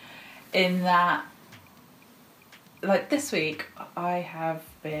 Yep. In that, like this week, I have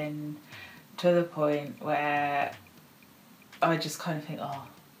been to the point where I just kind of think, oh,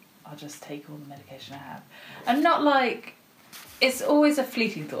 I'll just take all the medication I have. And not like, it's always a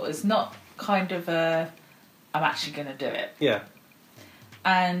fleeting thought. It's not kind of a, I'm actually going to do it. Yeah.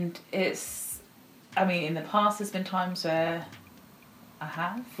 And it's, I mean, in the past there's been times where I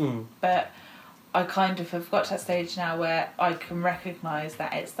have, but I kind of have got to that stage now where I can recognise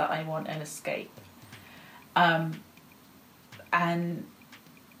that it's that I want an escape. And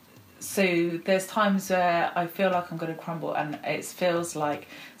so there's times where I feel like I'm going to crumble, and it feels like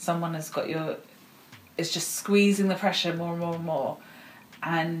someone has got it's just squeezing the pressure more and more and more.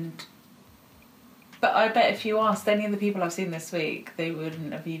 But I bet if you asked any of the people I've seen this week, they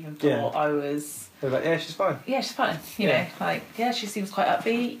wouldn't have even thought I was... They're like, yeah, she's fine. Yeah, she's fine. You know, like, yeah, she seems quite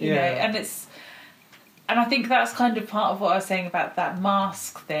upbeat, you know, and it's... And I think that's kind of part of what I was saying about that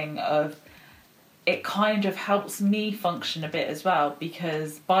mask thing of... It kind of helps me function a bit as well,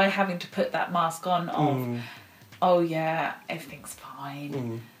 because by having to put that mask on of, oh yeah, everything's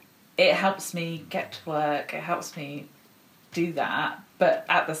fine, it helps me get to work, it helps me do that. But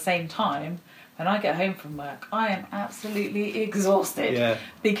at the same time, when I get home from work, I am absolutely exhausted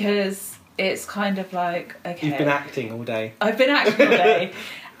because it's kind of like, okay... You've been acting all day. I've been acting all day.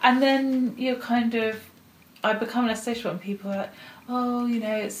 And then you're kind of... I become less social, and people are like, oh, you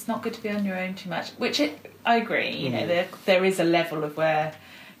know, it's not good to be on your own too much. Which I agree, you know, there is a level of where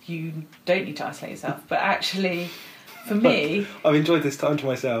you don't need to isolate yourself. But actually, for me... I've enjoyed this time to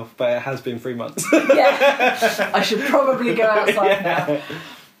myself, but it has been 3 months. Yeah, I should probably go outside now.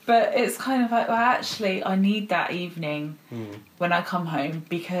 But it's kind of like, well, actually, I need that evening when I come home,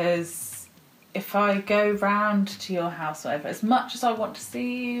 because if I go round to your house or whatever, as much as I want to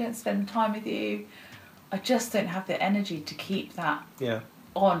see you and spend time with you, I just don't have the energy to keep that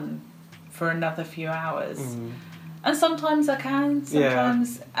on for another few hours. And sometimes I can,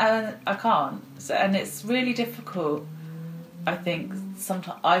 sometimes I can't. So, and it's really difficult, I think,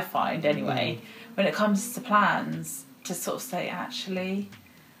 sometimes I find anyway, when it comes to plans, to sort of say, actually,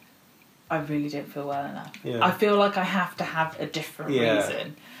 I really don't feel well enough. Yeah. I feel like I have to have a different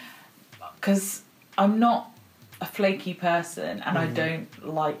reason. Because I'm not a flaky person, and I don't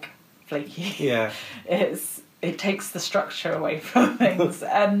like flaky. Yeah. It takes the structure away from things.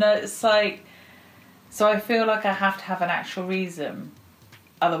 And it's like... So I feel like I have to have an actual reason,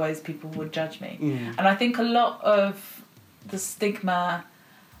 otherwise people would judge me. And I think a lot of the stigma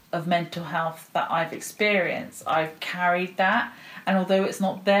of mental health that I've experienced, I've carried that. And although it's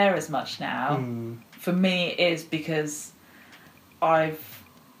not there as much now, for me it is, because I've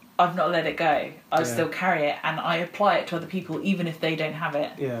not let it go. I still carry it, and I apply it to other people even if they don't have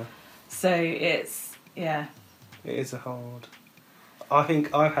it. Yeah. So it's, It is a hard... I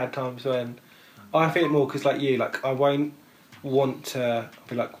think I've had times when I feel it more because, like you, like I won't want to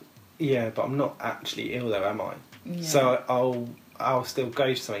be like, yeah, but I'm not actually ill though, am I? Yeah. So I'll still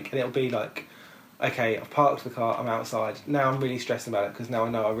go to something, and it'll be like, okay, I've parked the car, I'm outside. Now I'm really stressing about it because now I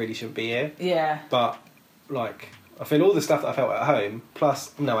know I really shouldn't be here. Yeah. But, like, I feel all the stuff that I felt at home,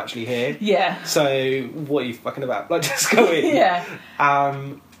 plus I'm now actually here. Yeah. So what are you fucking about? Like, just go in. Yeah.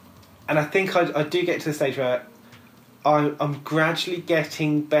 And I think I do get to the stage where I'm gradually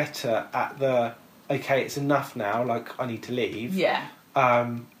getting better at the, okay, it's enough now, like, I need to leave. Yeah.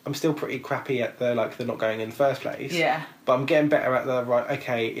 I'm still pretty crappy at the not going in the first place. Yeah. But I'm getting better at the, right,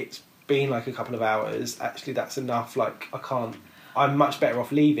 okay, it's been like a couple of hours, actually that's enough, like, I'm much better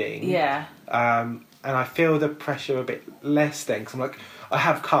off leaving. Yeah. And I feel the pressure a bit less then, because I'm like, I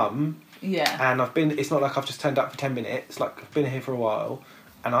have come. Yeah. And it's not like I've just turned up for 10 minutes, like, I've been here for a while.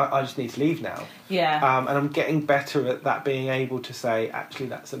 And I just need to leave now. Yeah. And I'm getting better at that, being able to say, actually,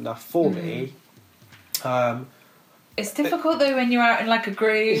 that's enough for me. It's difficult, though, when you're out in, like, a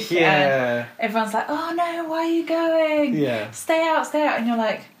group. Yeah. And everyone's like, oh, no, why are you going? Yeah. Stay out. And you're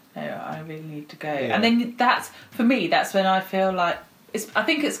like, no, I really need to go. Yeah. And then for me, that's when I feel like... I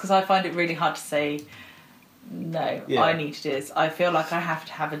think it's because I find it really hard to say... No, I need to do this. I feel like I have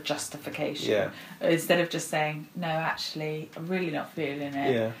to have a justification instead of just saying, no, actually, I'm really not feeling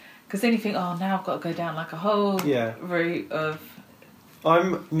it. Yeah. Because then you think, oh, now I've got to go down like a whole route of...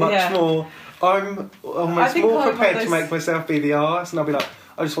 I'm almost more prepared to make myself be the arse, and I'll be like,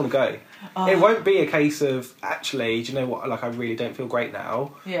 I just want to go. It won't be a case of, actually, do you know what, like, I really don't feel great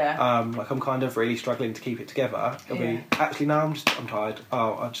now. Yeah. Like, I'm kind of really struggling to keep it together. It'll be, actually, no, I'm tired.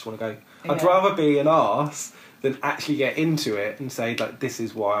 Oh, I just want to go. I'd rather be an arse than actually get into it and say, like, this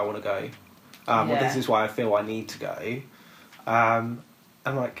is why I want to go. Or this is why I feel I need to go. And,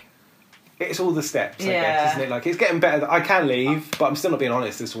 like, it's all the steps, I guess, isn't it? Like, it's getting better. I can leave, but I'm still not being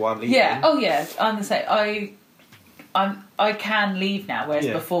honest as to why I'm leaving. Yeah, I'm the same. I can leave now, whereas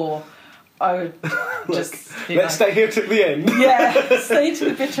before I would just let's stay here till the end. Yeah, stay to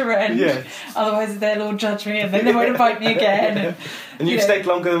the bitter end. Yes. Otherwise they'll all judge me and then they won't invite me again. And you've stayed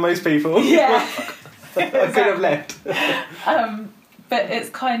longer than most people. Yeah. I could have left. But it's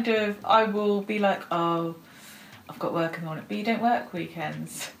kind of, I will be like, oh, I've got work in the morning. But you don't work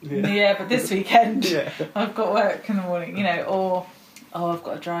weekends. Yeah, but this weekend I've got work in the morning, you know, or, oh, I've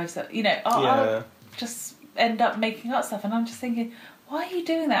got to drive. So, you know, I'll just end up making up stuff. And I'm just thinking, why are you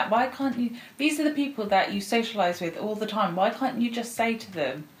doing that? Why can't you... These are the people that you socialise with all the time. Why can't you just say to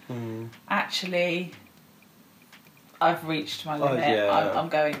them, actually, I've reached my limit. I'm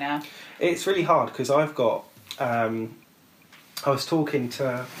going now. It's really hard because I've got... I was talking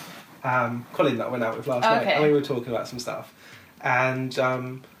to Colin that I went out with last night, and we were talking about some stuff. And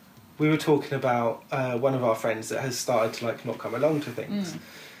we were talking about one of our friends that has started to like not come along to things.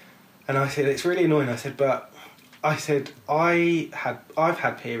 And I said, it's really annoying. I said, I've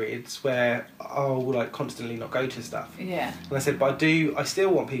had periods where I'll like constantly not go to stuff. Yeah. And I said, but I still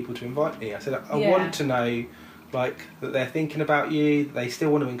want people to invite me. I said, I want to know like that they're thinking about you, that they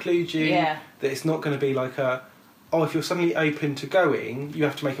still want to include you, that it's not going to be like if you're suddenly open to going, you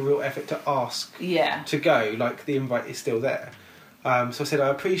have to make a real effort to ask to go, like the invite is still there. So I said, I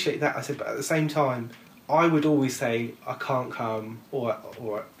appreciate that. I said, but at the same time, I would always say I can't come,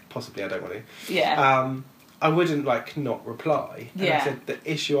 or possibly I don't want to. Yeah. I wouldn't like not reply. And I said the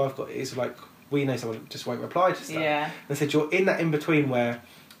issue I've got is like we know someone just won't reply to stuff. Yeah. And I said you're in that in between where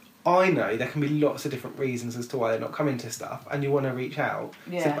I know there can be lots of different reasons as to why they're not coming to stuff, and you want to reach out.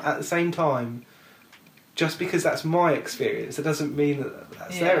 Yeah. So, but at the same time, just because that's my experience, it doesn't mean that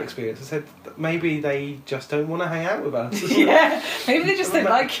that's their experience. I said maybe they just don't want to hang out with us. Maybe they just don't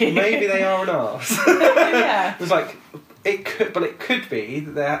like you. Maybe they are an arse. Yeah. It was like it could be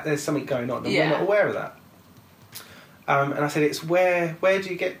that there's something going on and we're not aware of that. And I said, it's where do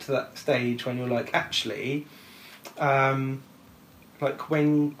you get to that stage when you're like, actually, like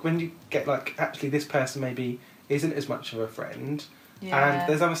when you get like, actually this person maybe isn't as much of a friend, and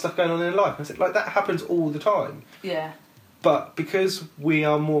there's other stuff going on in their life. And I said, like, that happens all the time. Yeah. But because we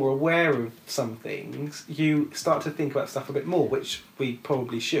are more aware of some things, you start to think about stuff a bit more, which we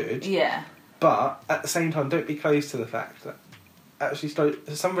probably should. Yeah. But at the same time, don't be closed to the fact that actually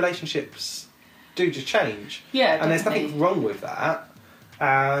some relationships do just change. Yeah, definitely. And there's nothing wrong with that.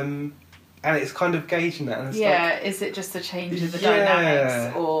 And it's kind of gauging that. And it's like, is it just a change of the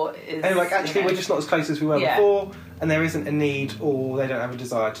dynamics? Or is... And like, actually, we're just not as close as we were before, and there isn't a need or they don't have a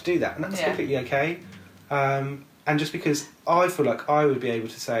desire to do that. And that's completely okay. And just because I feel like I would be able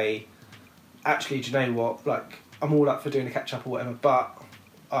to say, actually, do you know what? Like, I'm all up for doing a catch-up or whatever, but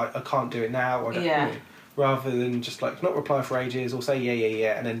I can't do it now. Or I don't know. Rather than just like not reply for ages or say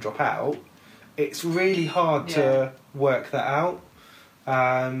yeah, and then drop out. It's really hard to work that out.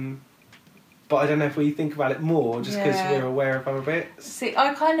 But I don't know if we think about it more just because we're aware of other bits. See,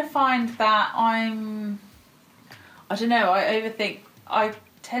 I kind of find that I don't know, I overthink. I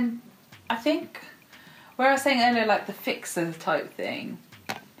think, where I was saying earlier, like the fixer type thing,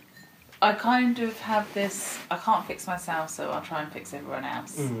 I kind of have this, I can't fix myself, so I'll try and fix everyone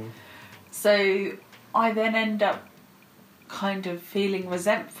else. So I then end up kind of feeling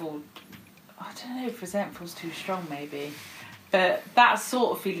resentful. I don't know if resentful's too strong, maybe. But that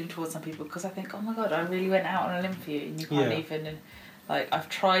sort of feeling towards some people, because I think, oh my God, I really went out on a limb for you, and you can't even, like, I've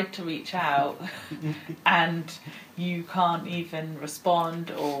tried to reach out, and you can't even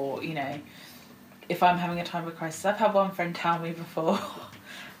respond, or, you know, if I'm having a time of crisis. I've had one friend tell me before,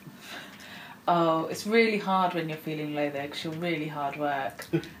 oh, it's really hard when you're feeling low there, because you're really hard work.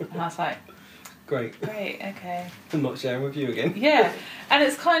 And I was like, Great, okay. I'm not sharing with you again. Yeah, and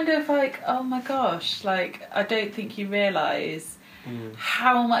it's kind of like, oh my gosh, like, I don't think you realise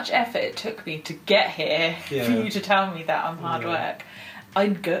how much effort it took me to get here for you to tell me that I'm hard work.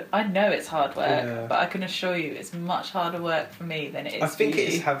 I know it's hard work, but I can assure you it's much harder work for me than it is for you. I think it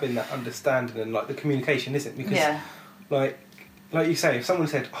is having that understanding and like the communication, isn't it? Because like you say, if someone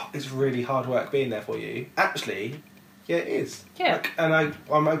said, oh, it's really hard work being there for you, actually... Yeah, it is. Yeah. Like, and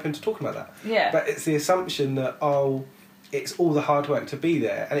I'm open to talking about that. Yeah. But it's the assumption that, it's all the hard work to be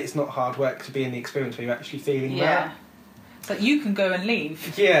there, and it's not hard work to be in the experience where you're actually feeling that. It's like, you can go and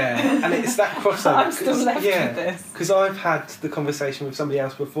leave. Yeah, and it's that crossover. I'm still left with this. Because I've had the conversation with somebody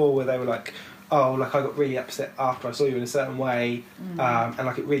else before where they were like, oh, like I got really upset after I saw you in a certain way, and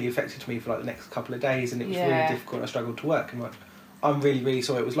like it really affected me for like the next couple of days, and it was really difficult. I struggled to work, and like I'm really, really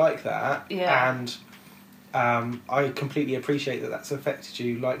sorry it was like that, and I completely appreciate that that's affected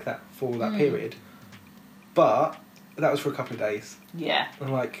you like that for that period, but that was for a couple of days. Yeah.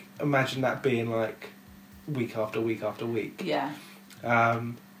 And like imagine that being like week after week after week. Yeah.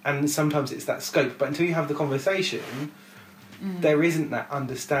 And sometimes it's that scope, but until you have the conversation, there isn't that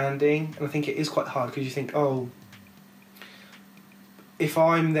understanding, and I think it is quite hard because you think, oh, if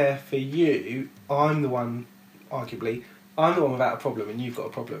I'm there for you, I'm the one, arguably, I'm the one without a problem and you've got a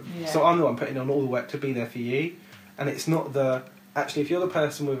problem. Yeah. So I'm the one putting on all the work to be there for you, and it's not actually, if you're the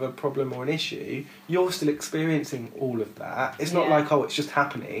person with a problem or an issue, you're still experiencing all of that. It's not like, oh, it's just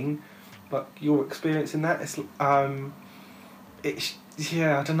happening, but you're experiencing that.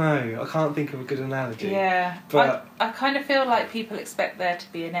 Yeah, I don't know. I can't think of a good analogy. Yeah, but I kind of feel like people expect there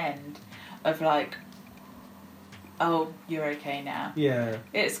to be an end of like, oh, you're okay now. Yeah.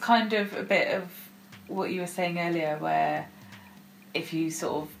 It's kind of a bit of what you were saying earlier, where if you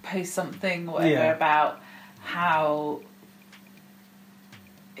sort of post something or whatever about how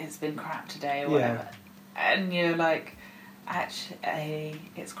it's been crap today or whatever, and you're like, actually,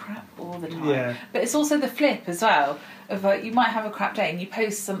 it's crap all the time. Yeah. But it's also the flip as well of like, you might have a crap day and you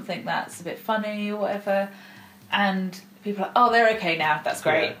post something that's a bit funny or whatever, and people are like, oh, they're okay now, that's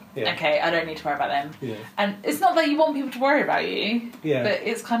great. Yeah. Okay, I don't need to worry about them. Yeah. And it's not that you want people to worry about you, Yeah. but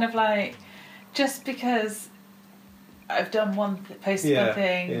it's kind of like, just because I've done posted one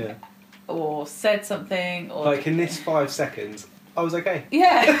thing or said something, or like in this 5 seconds, I was okay.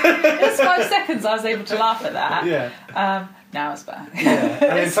 Yeah, it was 5 seconds. I was able to laugh at that. Yeah. Now it's bad. Yeah.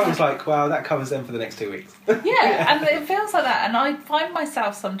 And then someone's like, "Wow, that covers them for the next 2 weeks." Yeah, and it feels like that. And I find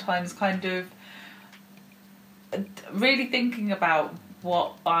myself sometimes kind of really thinking about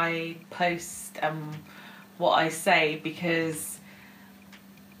what I post and what I say, because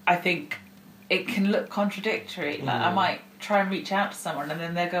I think it can look contradictory. Like I might try and reach out to someone, and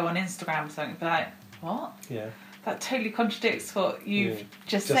then they'll go on Instagram or something and be like, "What? Yeah. That totally contradicts what you've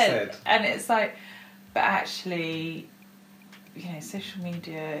just said." And it's like, but actually, you know, social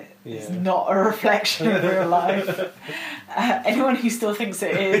media is not a reflection of real life. Anyone who still thinks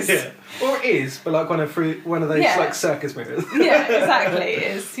it is, or it is, but like one of those like circus mirrors. Yeah, exactly.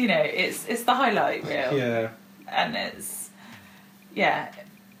 It's, you know, it's the highlight reel. Yeah, and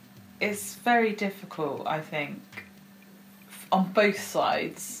it's very difficult, I think, on both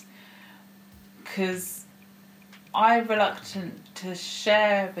sides, because I'm reluctant to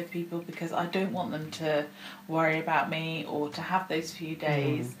share with people because I don't want them to worry about me or to have those few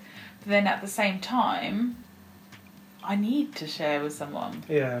days. But then at the same time, I need to share with someone.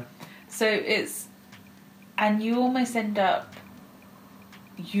 Yeah. So and you almost end up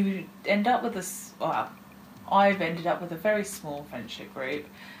with I've ended up with a very small friendship group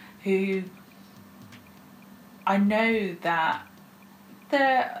who I know that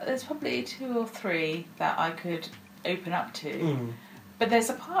there's probably 2 or 3 that I could open up to, but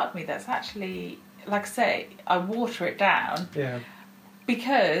there's a part of me that's actually, like I say, I water it down,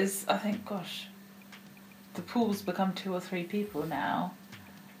 because I think, gosh, the pool's become 2 or 3 people now.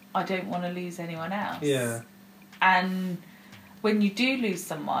 I don't want to lose anyone else. Yeah. And when you do lose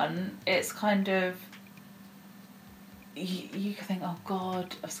someone, it's kind of, you can think, oh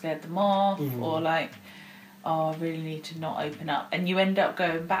God, I've scared them off, or like, oh, I really need to not open up, and you end up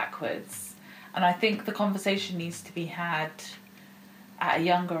going backwards. And I think the conversation needs to be had at a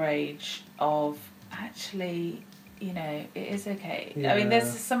younger age of, actually, you know, it is okay. I mean,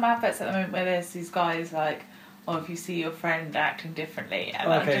 there's some adverts at the moment where there's these guys like, oh, if you see your friend acting differently,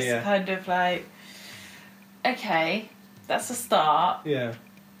 and I'm just kind of like, okay, that's a start. Yeah.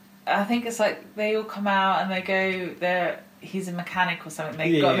 I think it's like they all come out and they go, he's a mechanic or something,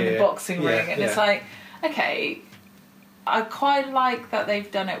 they got him in the boxing ring, and it's like, okay, I quite like that they've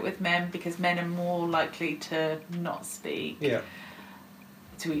done it with men, because men are more likely to not speak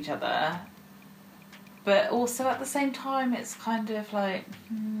to each other. But also at the same time, it's kind of like,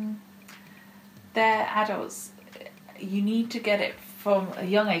 they're adults. You need to get it from a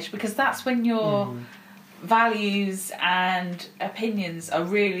young age, because that's when your values and opinions are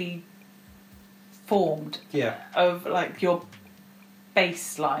really formed. Yeah. Of like your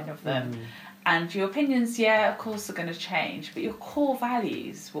baseline of them. And your opinions, of course, are going to change, but your core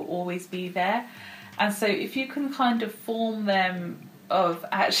values will always be there. And so if you can kind of form them of,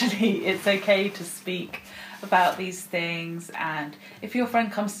 actually, it's okay to speak about these things, and if your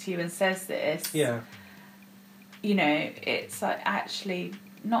friend comes to you and says this, you know, it's like, actually,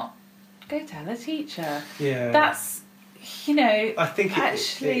 not go tell a teacher. Yeah. That's, you know, I think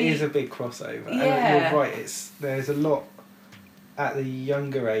actually, it is a big crossover. Yeah. And you're right. There's a lot at the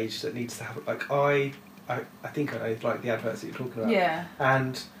younger age that needs to happen. Like I think I know like the adverts that you're talking about. Yeah.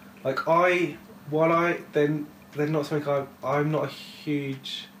 And like they're not something I'm not a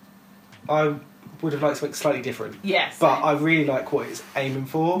huge. I would have liked something slightly different. Yes. But I really like what it's aiming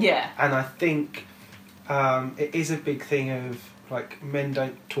for. Yeah. And I think it is a big thing of like men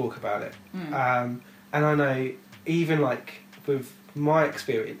don't talk about it. And I know even like with my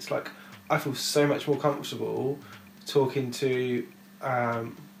experience, like I feel so much more comfortable talking to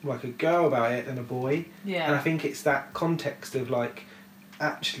like a girl about it than a boy. Yeah. And I think it's that context of like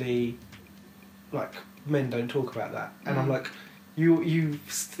actually like men don't talk about that. And I'm like, you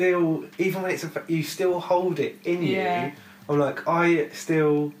still, even when you still hold it in you. I'm like, I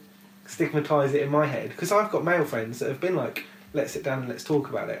still stigmatise it in my head because I've got male friends that have been like, let's sit down and let's talk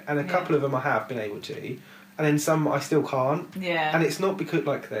about it, and a couple of them I have been able to, and then some I still can't. And it's not because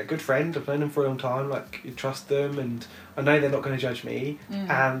like they're a good friend, I've known them for a long time, like you trust them and I know they're not going to judge me,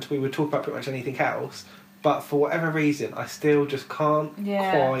 and we would talk about pretty much anything else, but for whatever reason I still just can't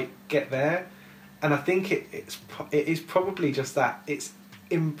quite get there. And I think it is probably just that it's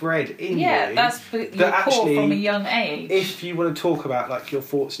inbred in you. Yeah, that's your core from a young age. If you want to talk about like your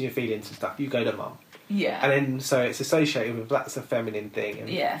thoughts and your feelings and stuff, you go to mum. Yeah. And then so it's associated with that's a feminine thing,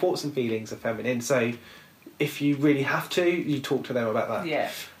 and thoughts and feelings are feminine. So if you really have to, you talk to them about that.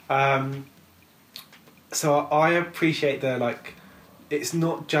 Yeah. So I appreciate the like. It's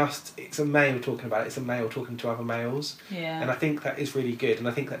not just it's a male talking about it; it's a male talking to other males. Yeah. And I think that is really good, and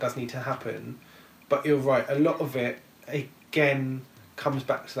I think that does need to happen. But you're right; a lot of it again comes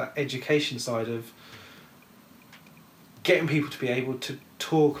back to that education side of getting people to be able to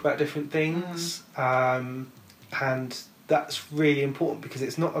talk about different things, and that's really important because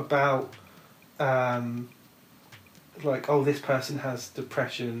it's not about like, oh, this person has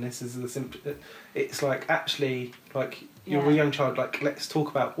depression, this is the symptom. It's like actually like you're a young child, like let's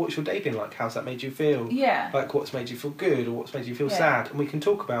talk about what's your day been like, how's that made you feel, like what's made you feel good or what's made you feel sad, and we can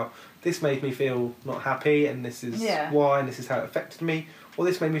talk about this made me feel not happy and this is why and this is how it affected me, or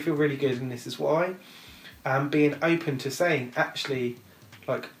this made me feel really good and this is why. Being open to saying actually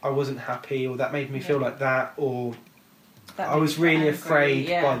like I wasn't happy, or that made me feel like that, or that I was really afraid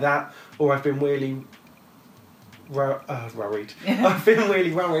by that, or I've been really worried. I've been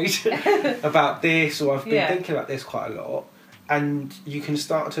really worried about this, or I've been thinking about this quite a lot. And you can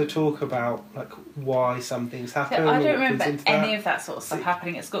start to talk about like why some things happen. I don't remember any of that sort of stuff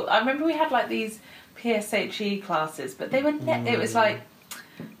happening at school. I remember we had like these PSHE classes, but they were it was like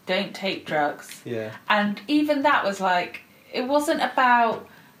don't take drugs. Yeah. And even that was like it wasn't about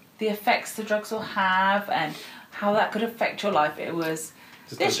the effects the drugs will have and how that could affect your life. It was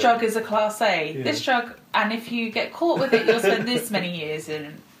this drug is a class A. Yeah. This drug, and if you get caught with it, you'll spend this many years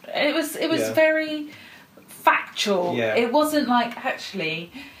in. It was very factual. Yeah. It wasn't like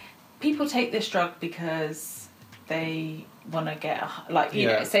actually people take this drug because they want to get like you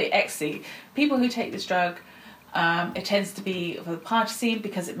know, say ecstasy. People who take this drug, it tends to be for the party scene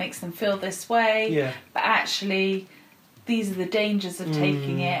because it makes them feel this way. Yeah. But actually, these are the dangers of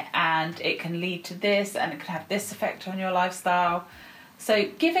taking it, and it can lead to this, and it can have this effect on your lifestyle. So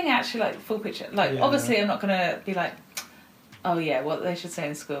giving actually like the full picture, like obviously I'm not going to be like, oh yeah, what they should say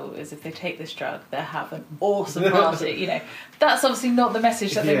in school is if they take this drug, they'll have an awesome party. You know, that's obviously not the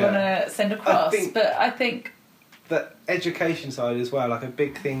message that they want to send across. But I think that education side as well, like a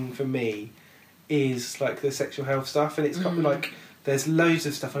big thing for me, is like the sexual health stuff, and it's kind of like there's loads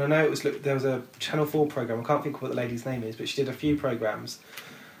of stuff. And I know there was a Channel 4 program. I can't think of what the lady's name is, but she did a few programs.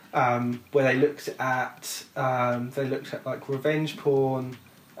 Where they looked at like revenge porn,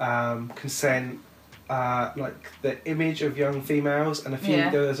 consent, like the image of young females, and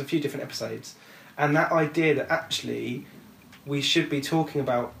there was a few different episodes, and that idea that actually we should be talking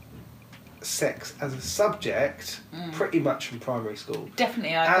about sex as a subject pretty much from primary school.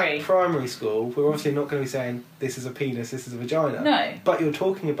 Definitely, I agree. At primary school, we're obviously not going to be saying this is a penis, this is a vagina. No. But you're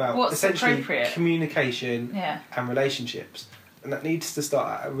talking about what's essentially appropriate? Communication and relationships. And that needs to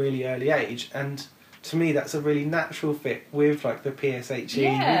start at a really early age. And to me, that's a really natural fit with like the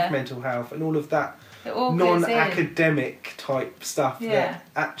PSHE, with mental health, and all of that non-academic type stuff. That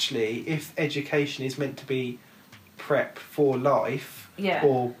actually, if education is meant to be prep for life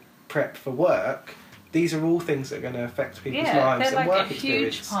or prep for work, these are all things that are going to affect people's lives and like work a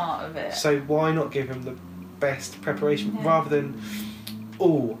experience. Huge part of it. So why not give them the best preparation rather than,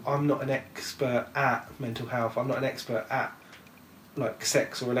 oh, I'm not an expert at mental health. I'm not an expert at like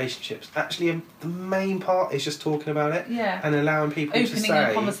sex or relationships, actually the main part is just talking about it and allowing people to say,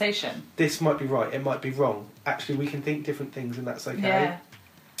 opening a conversation. This might be right, it might be wrong. Actually, we can think different things, and that's okay. Yeah.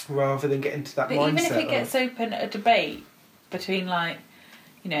 Rather than get into that but mindset. Even if it gets open a debate between, like,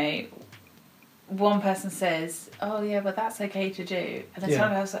 you know, one person says, "Oh yeah, but that's okay to do," and then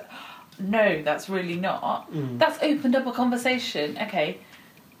someone else like, "No, that's really not." That's opened up a conversation. Okay,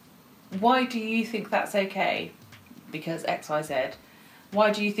 why do you think that's okay? Because X, Y, Z. Why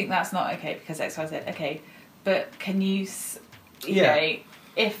do you think that's not okay? Because X, Y, Z. Okay, but can you, you know,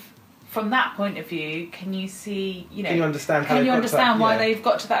 if from that point of view, can you see, you know, can you understand why they've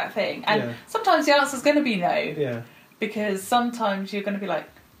got to that thing? And sometimes the answer's going to be no. Yeah. Because sometimes you're going to be like,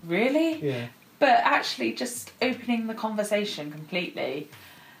 really? Yeah. But actually just opening the conversation completely.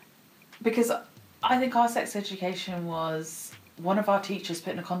 Because I think our sex education was one of our teachers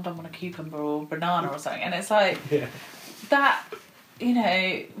putting a condom on a cucumber or banana or something. And it's like, that, you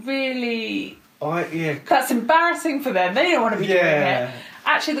know, really... That's embarrassing for them. They don't want to be doing it.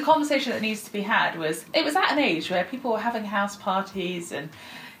 Actually, the conversation that needs to be had was... It was at an age where people were having house parties and,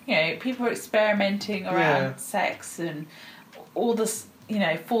 you know, people were experimenting around sex and all this, you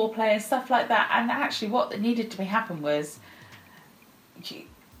know, foreplay and stuff like that. And actually what needed to be happen was...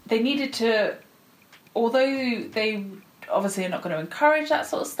 They needed to... Although they obviously are not going to encourage that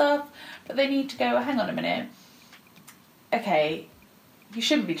sort of stuff, but they need to go, hang on a minute. Okay, you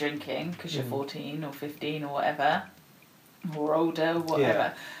shouldn't be drinking because you're 14 or 15 or whatever, or older,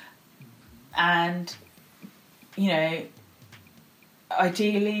 whatever. And, you know,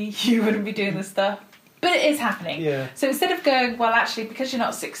 ideally you wouldn't be doing this stuff, but it is happening. So instead of going, well, actually, because you're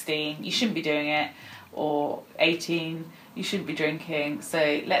not 16, you shouldn't be doing it, or 18, you shouldn't be drinking,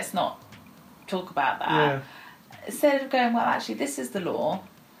 so let's not talk about that. Instead of going, well, actually, this is the law,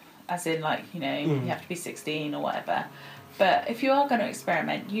 as in, like, you know, you have to be 16 or whatever. But if you are going to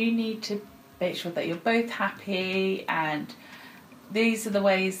experiment, you need to make sure that you're both happy, and these are the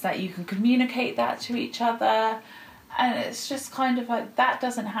ways that you can communicate that to each other. And it's just kind of like, that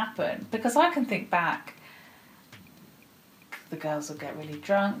doesn't happen. Because I can think back, the girls would get really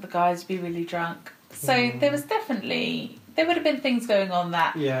drunk, the guys would be really drunk. So there was definitely... There would have been things going on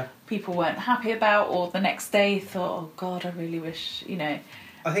that people weren't happy about, or the next day thought, oh God, I really wish, you know.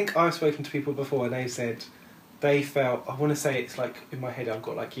 I think I've spoken to people before and they said they felt, I want to say it's like, in my head I've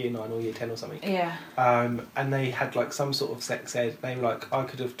got like year 9 or year 10 or something. And they had like some sort of sex ed. They were like, I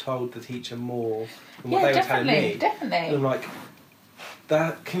could have told the teacher more than what they were telling me. Definitely. And I'm like,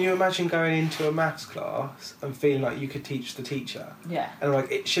 can you imagine going into a maths class and feeling like you could teach the teacher? And I'm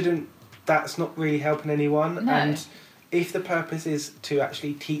like, that's not really helping anyone. No. And if the purpose is to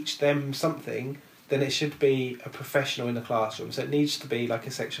actually teach them something, then it should be a professional in the classroom. So it needs to be like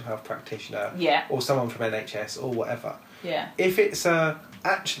a sexual health practitioner or someone from NHS or whatever. If it's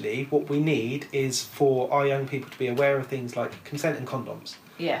actually what we need is for our young people to be aware of things like consent and condoms.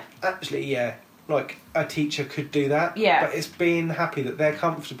 Actually, like a teacher could do that. But it's being happy that they're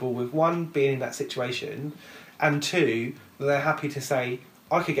comfortable with, one, being in that situation, and two, that they're happy to say,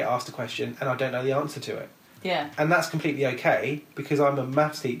 I could get asked a question and I don't know the answer to it. And that's completely okay, because I'm a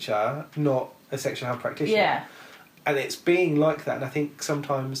maths teacher, not a sexual health practitioner. And it's being like that, and I think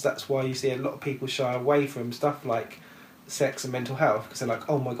sometimes that's why you see a lot of people shy away from stuff like sex and mental health, because they're like,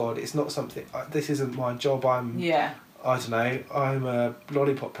 oh my God, it's not something, this isn't my job, I'm, I don't know, I'm a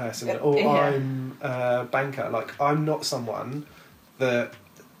lollipop person, or I'm a banker. Like, I'm not someone that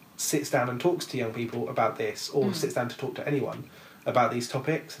sits down and talks to young people about this, or sits down to talk to anyone about these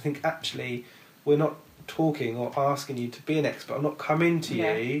topics. I think actually we're not talking or asking you to be an expert. I'm not coming to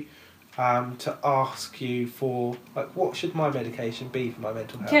you to ask you for, like, what should my medication be for my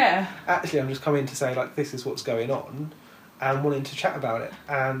mental health. Actually, I'm just coming to say, like, this is what's going on, and wanting to chat about it.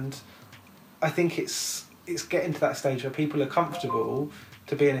 And I think it's getting to that stage where people are comfortable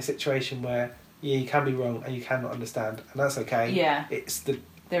to be in a situation where you can be wrong and you cannot understand, and that's okay.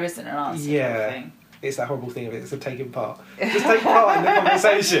 There isn't an answer to everything. It's that horrible thing of it's a taking part. Just take part in the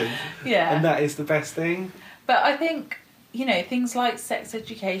conversation. And that is the best thing. But I think, you know, things like sex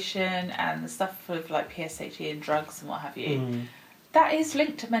education and the stuff with like PSHE and drugs and what have you, that is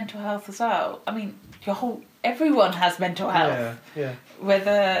linked to mental health as well. I mean, everyone has mental health.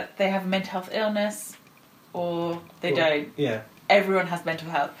 Whether they have a mental health illness or they don't. Everyone has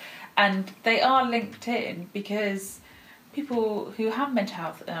mental health. And they are linked in because people who have mental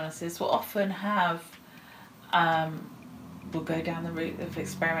health illnesses will often have, will go down the route of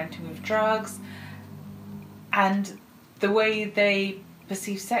experimenting with drugs, and the way they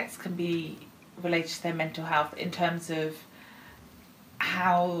perceive sex can be related to their mental health in terms of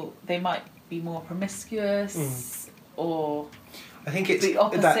how they might be more promiscuous or... I think it's the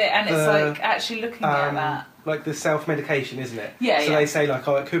opposite, and it's like actually looking at that. Like the self-medication, isn't it? Yeah, so they say like,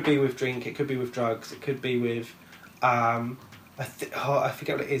 it could be with drink, it could be with drugs, it could be with, I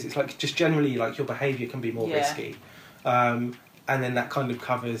forget what it is. It's like just generally like your behaviour can be more risky, and then that kind of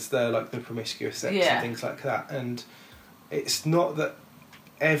covers the promiscuous sex and things like that. And it's not that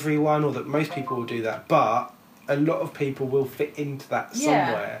everyone or that most people will do that, but a lot of people will fit into that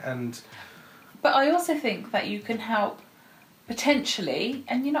somewhere. But I also think that you can help potentially,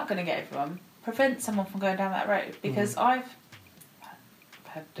 and you're not going to get everyone, prevent someone from going down that road, because I've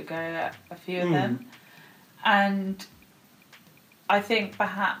had to go at a few of them, and I think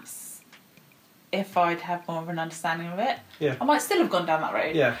perhaps if I'd had more of an understanding of it, I might still have gone down that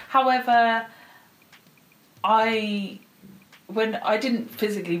road. However, when I didn't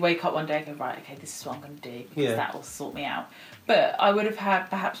physically wake up one day and go, right, okay, this is what I'm going to do, because that will sort me out. But I would have had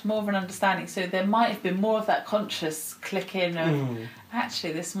perhaps more of an understanding, so there might have been more of that conscious click-in of,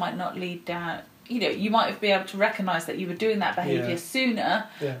 actually, this might not lead down... you might have been able to recognise that you were doing that behaviour sooner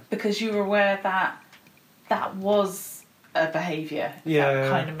because you were aware that was a behaviour. That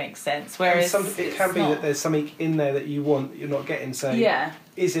kind of makes sense. Whereas it can be that there's something in there that you want, you're not getting. So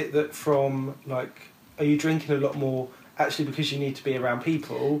is it that from, like, are you drinking a lot more actually because you need to be around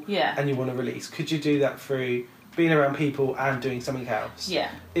people and you want to release? Could you do that through being around people and doing something else?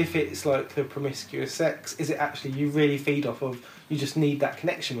 If it's like the promiscuous sex, is it actually you really feed off of, you just need that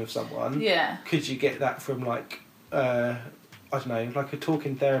connection with someone? Could you get that from like I don't know, like a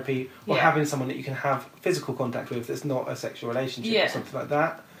talking therapy, or having someone that you can have physical contact with that's not a sexual relationship or something like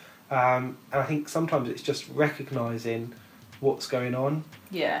that? And I think sometimes it's just recognising what's going on,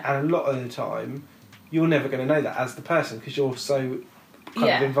 and a lot of the time you're never going to know that as the person because you're so kind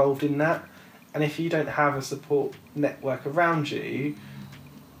of involved in that. And if you don't have a support network around you,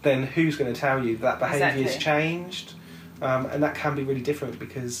 then who's going to tell you that behaviour's changed? And that can be really different,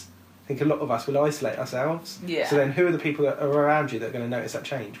 because I think a lot of us will isolate ourselves. So then who are the people that are around you that are going to notice that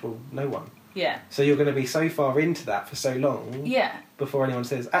change? Well, no one. So you're going to be so far into that for so long before anyone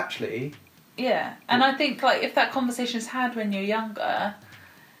says, actually... And I think like if that conversation is had when you're younger,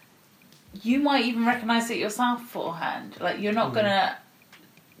 you might even recognise it yourself beforehand. Like, you're not going to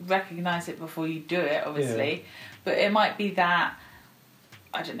recognise it before you do it, obviously, but it might be that,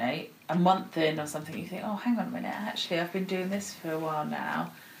 I don't know, a month in or something, you think, oh, hang on a minute, actually I've been doing this for a while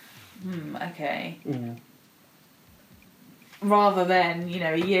now, okay, rather than,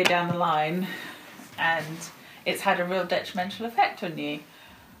 a year down the line and it's had a real detrimental effect on you,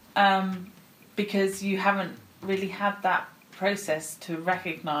 because you haven't really had that process to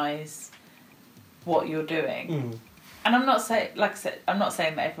recognise what you're doing. And I'm not saying, like I said, I'm not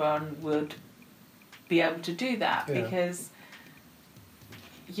saying that everyone would be able to do that, because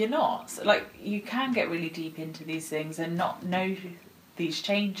you're not. Like, you can get really deep into these things and not know these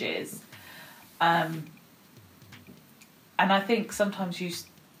changes. And I think sometimes you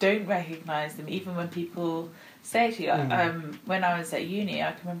don't recognise them, even when people say to you. Like, when I was at uni,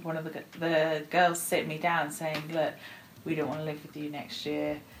 I can remember one of the girls sitting me down saying, look, we don't want to live with you next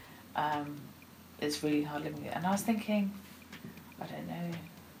year. It's really hard living with it. And I was thinking, I don't know.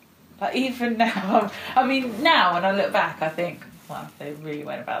 Like, even now, I mean, now when I look back, I think, well, they really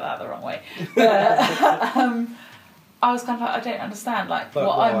went about that the wrong way. But I was kind of like, I don't understand. Like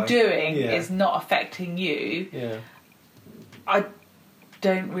what why? I'm doing is not affecting you. I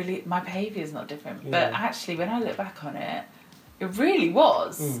don't really, my behaviour is not different. But actually, when I look back on it, it really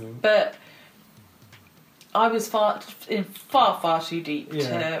was. But I was far too deep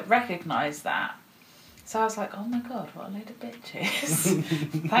to recognise that. So I was like, oh my God, what a load of bitches.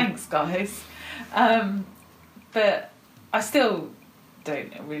 Thanks, guys. But I still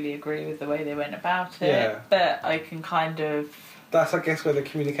don't really agree with the way they went about it. But I can kind of... That's, I guess, where the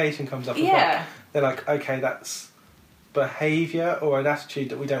communication comes up. Like, they're like, okay, that's behaviour or an attitude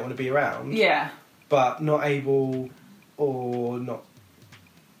that we don't want to be around. But not able or not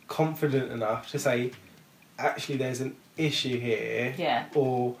confident enough to say, actually, there's an issue here.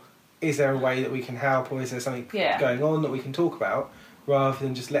 Or... is there a way that we can help, or is there something going on that we can talk about, rather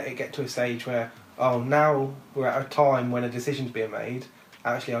than just let it get to a stage where, oh, now we're at a time when a decision's being made,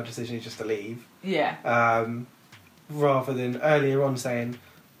 actually our decision is just to leave. Rather than earlier on saying,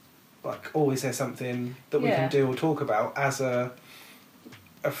 like, oh, is there something that we can do or talk about as a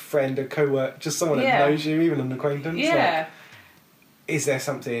friend, a co-worker, just someone that knows you, even an acquaintance? Like, is there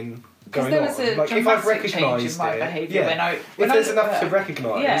something... going on? Like, if I've recognised it, if there's enough to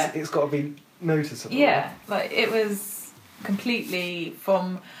recognise, it's got to be noticeable. Like, it was completely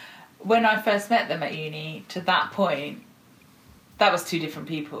from when I first met them at uni to that point. That was two different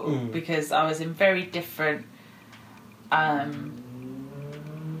people, because I was in very different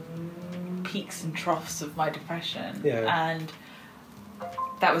peaks and troughs of my depression. Yeah. And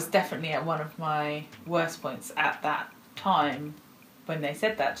that was definitely at one of my worst points at that time when they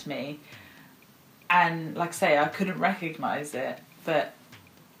said that to me. And like I say, I couldn't recognise it, but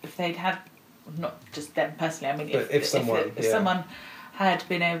if they'd had, not just them personally, I mean, if someone had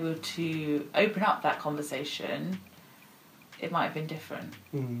been able to open up that conversation, it might have been different.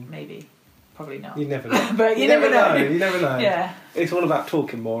 Maybe. Probably not. You never know. But you never know. You never know. Yeah. It's all about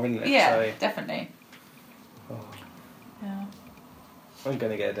talking more, isn't it? Yeah, So, definitely. oh, Yeah. I'm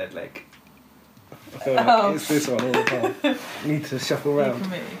going to get a dead leg. I feel like it's this one all the time. I need to shuffle around. For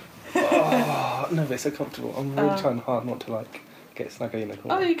me. Oh, no, but it's so comfortable. I'm really trying hard not to like get snuggy in the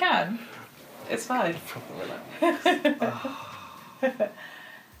corner. Oh, you can. It's fine. Proper relax.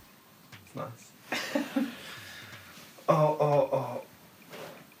 It's nice. Oh.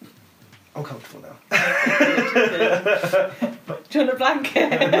 I'm comfortable now. Do you want a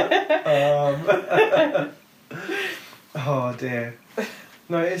blanket? Oh dear.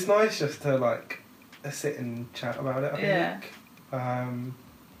 No, it's nice just to like sit and chat about it, I think.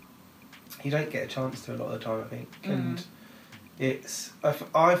 You don't get a chance to a lot of the time, I think. And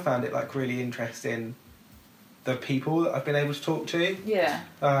I found it like really interesting, the people that I've been able to talk to. Yeah.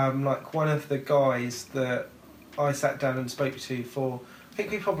 Like one of the guys that I sat down and spoke to for, I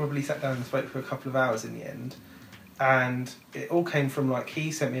think we probably sat down and spoke for a couple of hours in the end. And it all came from like,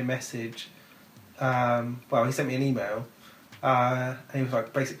 he sent me a message, he sent me an email, and he was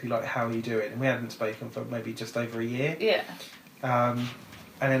like, basically like, how are you doing? And we hadn't spoken for maybe just over a year. Yeah.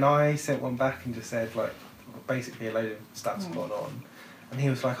 And then I sent one back and just said like, basically a load of stuff's gone on. And he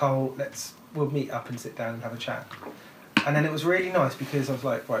was like, we'll meet up and sit down and have a chat. And then it was really nice because I was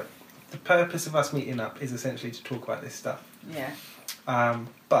like, right, the purpose of us meeting up is essentially to talk about this stuff. Yeah.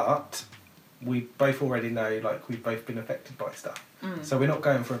 But we both already know, like, we've both been affected by stuff. So we're not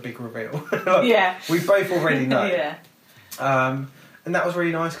going for a big reveal. We both already know. Yeah. And that was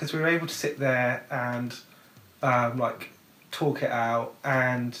really nice because we were able to sit there and, like, talk it out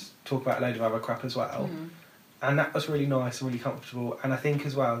and talk about a load of other crap as well. And that was really nice and really comfortable. And I think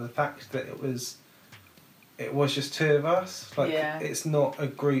as well, the fact that it was just two of us, like, it's not a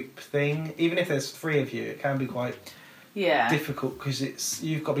group thing. Even if there's three of you, it can be quite difficult because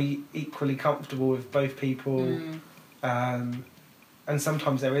you've got to be equally comfortable with both people. And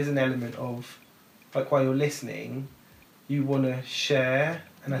sometimes there is an element of, like, while you're listening, you want to share,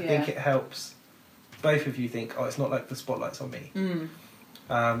 and I think it helps both of you think, it's not like the spotlight's on me.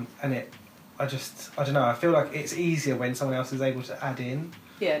 And I don't know, I feel like it's easier when someone else is able to add in.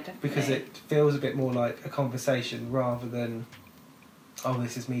 Yeah, definitely. Because it feels a bit more like a conversation rather than,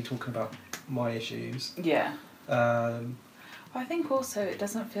 this is me talking about my issues. Yeah. I think also it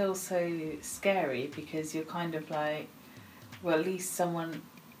doesn't feel so scary because you're kind of like, well, at least someone,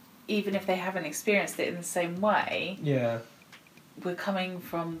 even if they haven't experienced it in the same way, we're coming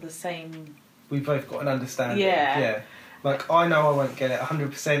from the same... We've both got an understanding. Yeah. Like, I know I won't get it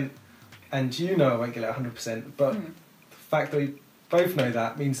 100%, and you know I won't get it 100%, but the fact that we both know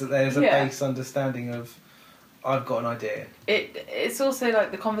that means that there's a base understanding of, I've got an idea. It's also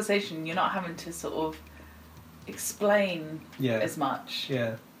like the conversation, you're not having to sort of explain as much.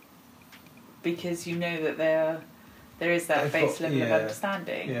 Yeah. Because you know that there is that base level of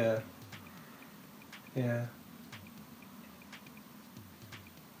understanding. Yeah. Yeah.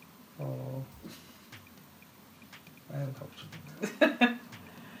 Oh. I am comfortable.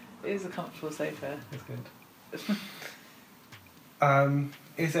 It is a comfortable sofa. It's good.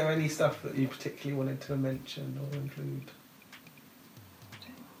 Is there any stuff that you particularly wanted to mention or include? I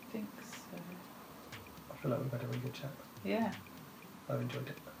don't think so. I feel like we've had a really good chat. Yeah. I've enjoyed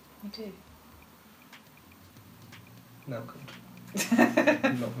it. Me too. No, I'm comfortable.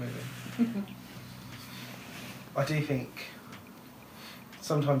 I'm not moving. I do think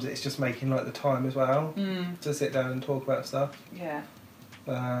sometimes it's just making like the time as well to sit down and talk about stuff. Yeah.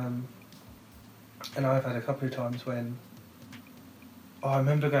 And I've had a couple of times when I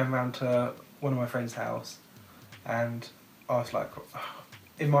remember going round to one of my friend's house, and I was like,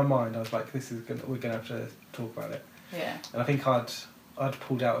 in my mind, I was like, we're gonna have to talk about it. Yeah. And I think I'd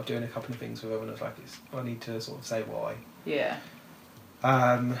pulled out of doing a couple of things with her, and I was like, I need to sort of say why. Yeah.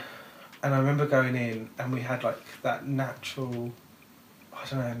 And I remember going in, and we had like that natural, I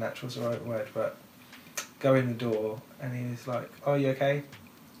don't know if natural's the right word, but go in the door, and he was like, "Oh, you okay?"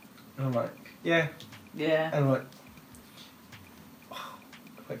 And I'm like, "Yeah." Yeah. And I'm like,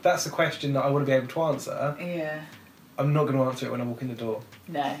 that's a question that I want to be able to answer. Yeah. I'm not going to answer it when I walk in the door.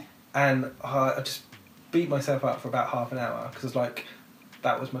 No. And I just beat myself up for about half an hour because I was like,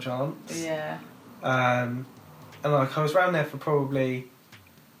 that was my chance. Yeah. And like I was around there for probably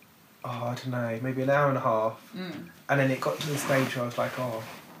I don't know, maybe an hour and a half. And then it got to the stage where I was like,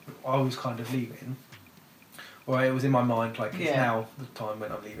 I was kind of leaving. Or it was in my mind, like, it's now the time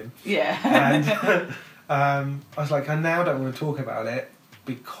when I'm leaving. Yeah. And I was like, I now don't want to talk about it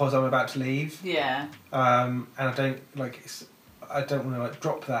because I'm about to leave. Yeah. And I don't, like, I don't want to, like,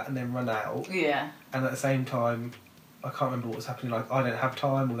 drop that and then run out. Yeah. And at the same time, I can't remember what's happening. Like, I don't have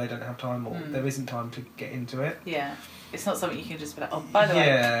time, or they don't have time, or there isn't time to get into it. Yeah. It's not something you can just be like, oh, by the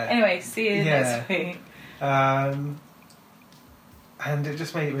way. Anyway, see you next week. And it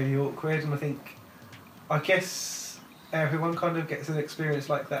just made it really awkward. And I guess everyone kind of gets an experience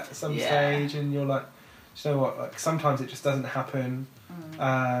like that at some stage. And you're like, you know what? Like, sometimes it just doesn't happen.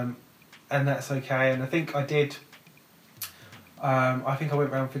 And that's okay. And I think I did. I think I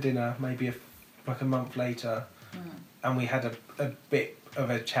went round for dinner maybe a month later. And we had a bit of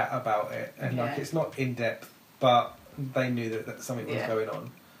a chat about it, and like it's not in depth, but they knew that something was going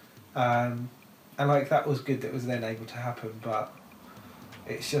on, and like that was good. That was then able to happen, but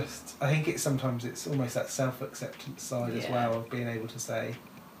it's just I think it's sometimes it's almost that self-acceptance side as well of being able to say,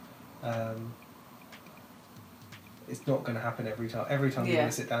 it's not going to happen every time. Every time you want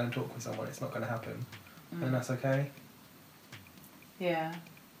to sit down and talk with someone, it's not going to happen, and that's okay. Yeah.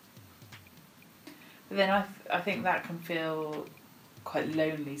 But then I think that can feel quite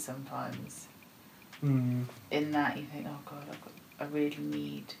lonely sometimes. In that you think, oh God, I really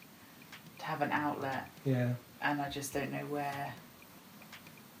need to have an outlet. Yeah. And I just don't know where.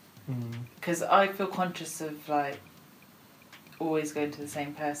 Because I feel conscious of like always going to the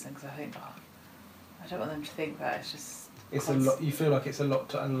same person because I think, I don't want them to think that it's a lot. You feel like it's a lot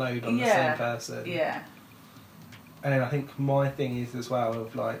to unload on the same person. Yeah. And then I think my thing is as well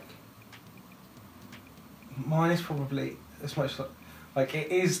of like. Mine is probably as much like it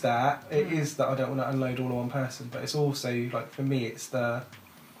is that I don't want to unload all on one person, but it's also like for me it's I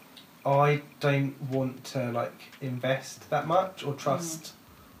don't want to like invest that much or trust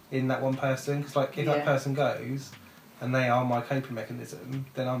in that one person because like if that person goes and they are my coping mechanism,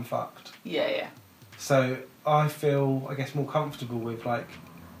 then I'm fucked. Yeah. So I feel I guess more comfortable with like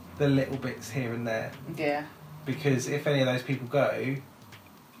the little bits here and there. Yeah. Because if any of those people go,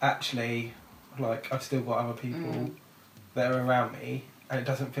 actually. Like I've still got other people that are around me, and it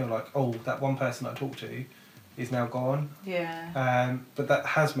doesn't feel like that one person I talked to is now gone. Yeah. But that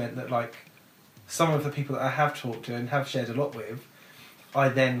has meant that like some of the people that I have talked to and have shared a lot with, I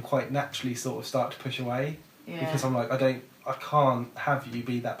then quite naturally sort of start to push away because I'm like I can't have you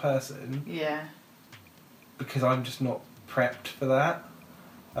be that person. Yeah. Because I'm just not prepped for that,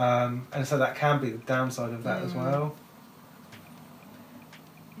 and so that can be the downside of that as well.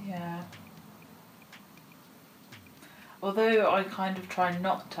 Yeah. Although I kind of try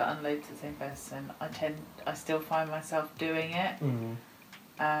not to unload to the same person, I still find myself doing it.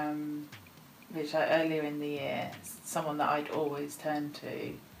 Which earlier in the year, someone that I'd always turn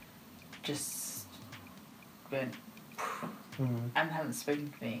to just went and hadn't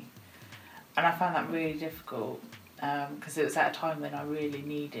spoken to me. And I found that really difficult because it was at a time when I really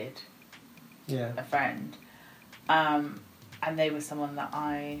needed a friend. And they were someone that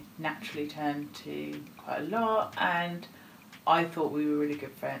I naturally turned to quite a lot, and I thought we were really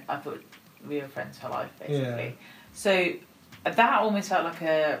good friends. I thought we were friends for life, basically. Yeah. So that almost felt like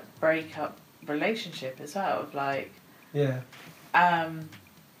a break-up relationship as well, of like... Yeah. But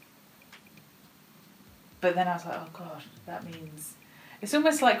then I was like, oh God, that means... It's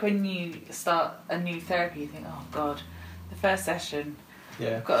almost like when you start a new therapy, you think, oh God, the first session...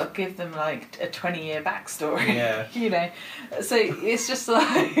 Yeah. I've got to give them like a 20-year backstory. Yeah. You know, so it's just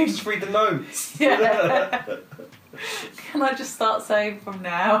like just read the notes. Yeah. Can I just start saying from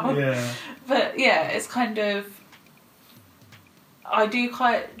now? Yeah. But yeah, it's kind of. I do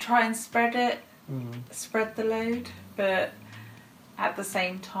quite try and spread the load, but at the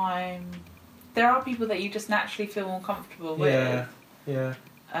same time, there are people that you just naturally feel more comfortable with. Yeah. Yeah.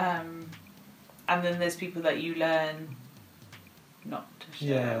 And then there's people that you learn not to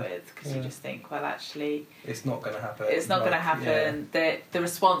share with because you just think, well, actually, it's not going to happen. It's not going to happen. Yeah. The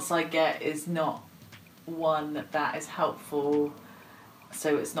response I get is not one that is helpful,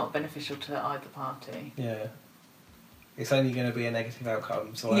 so it's not beneficial to either party. Yeah. It's only going to be a negative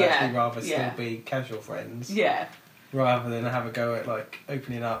outcome, so I'd actually rather still be casual friends. Yeah. Rather than have a go at like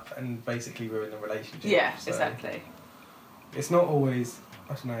opening up and basically ruin the relationship. Yeah, so exactly. It's not always,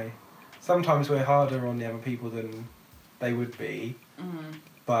 I don't know, sometimes we're harder on the other people than they would be,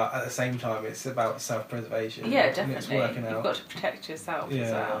 but at the same time it's about self-preservation. Yeah, definitely. And it's working out. You've got to protect yourself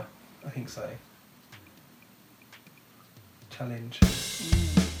as well. I think so. Challenge.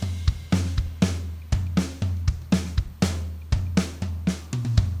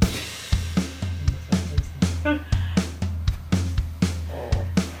 You've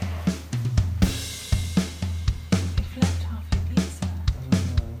left half your pizza.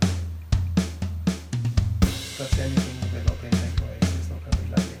 That's the only thing with it not being takeaway. It's not going to be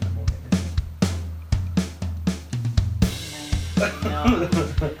late in the morning, is it? No.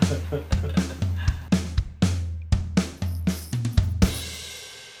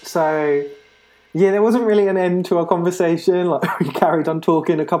 So, yeah, there wasn't really an end to our conversation. Like, we carried on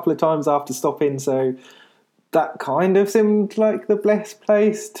talking a couple of times after stopping, so that kind of seemed like the best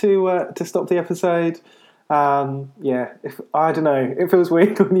place to stop the episode. Yeah, I don't know. It feels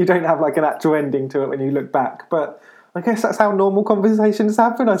weird when you don't have like an actual ending to it when you look back, but I guess that's how normal conversations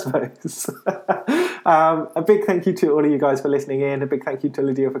happen, I suppose. A big thank you to all of you guys for listening in. A big thank you to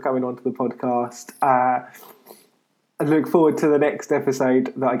Lydia for coming onto the podcast. I look forward to the next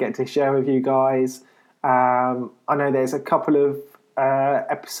episode that I get to share with you guys. I know there's a couple of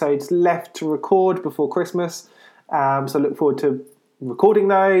episodes left to record before Christmas, so I look forward to recording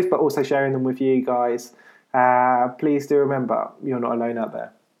those, but also sharing them with you guys. Please do remember, you're not alone out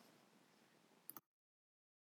there.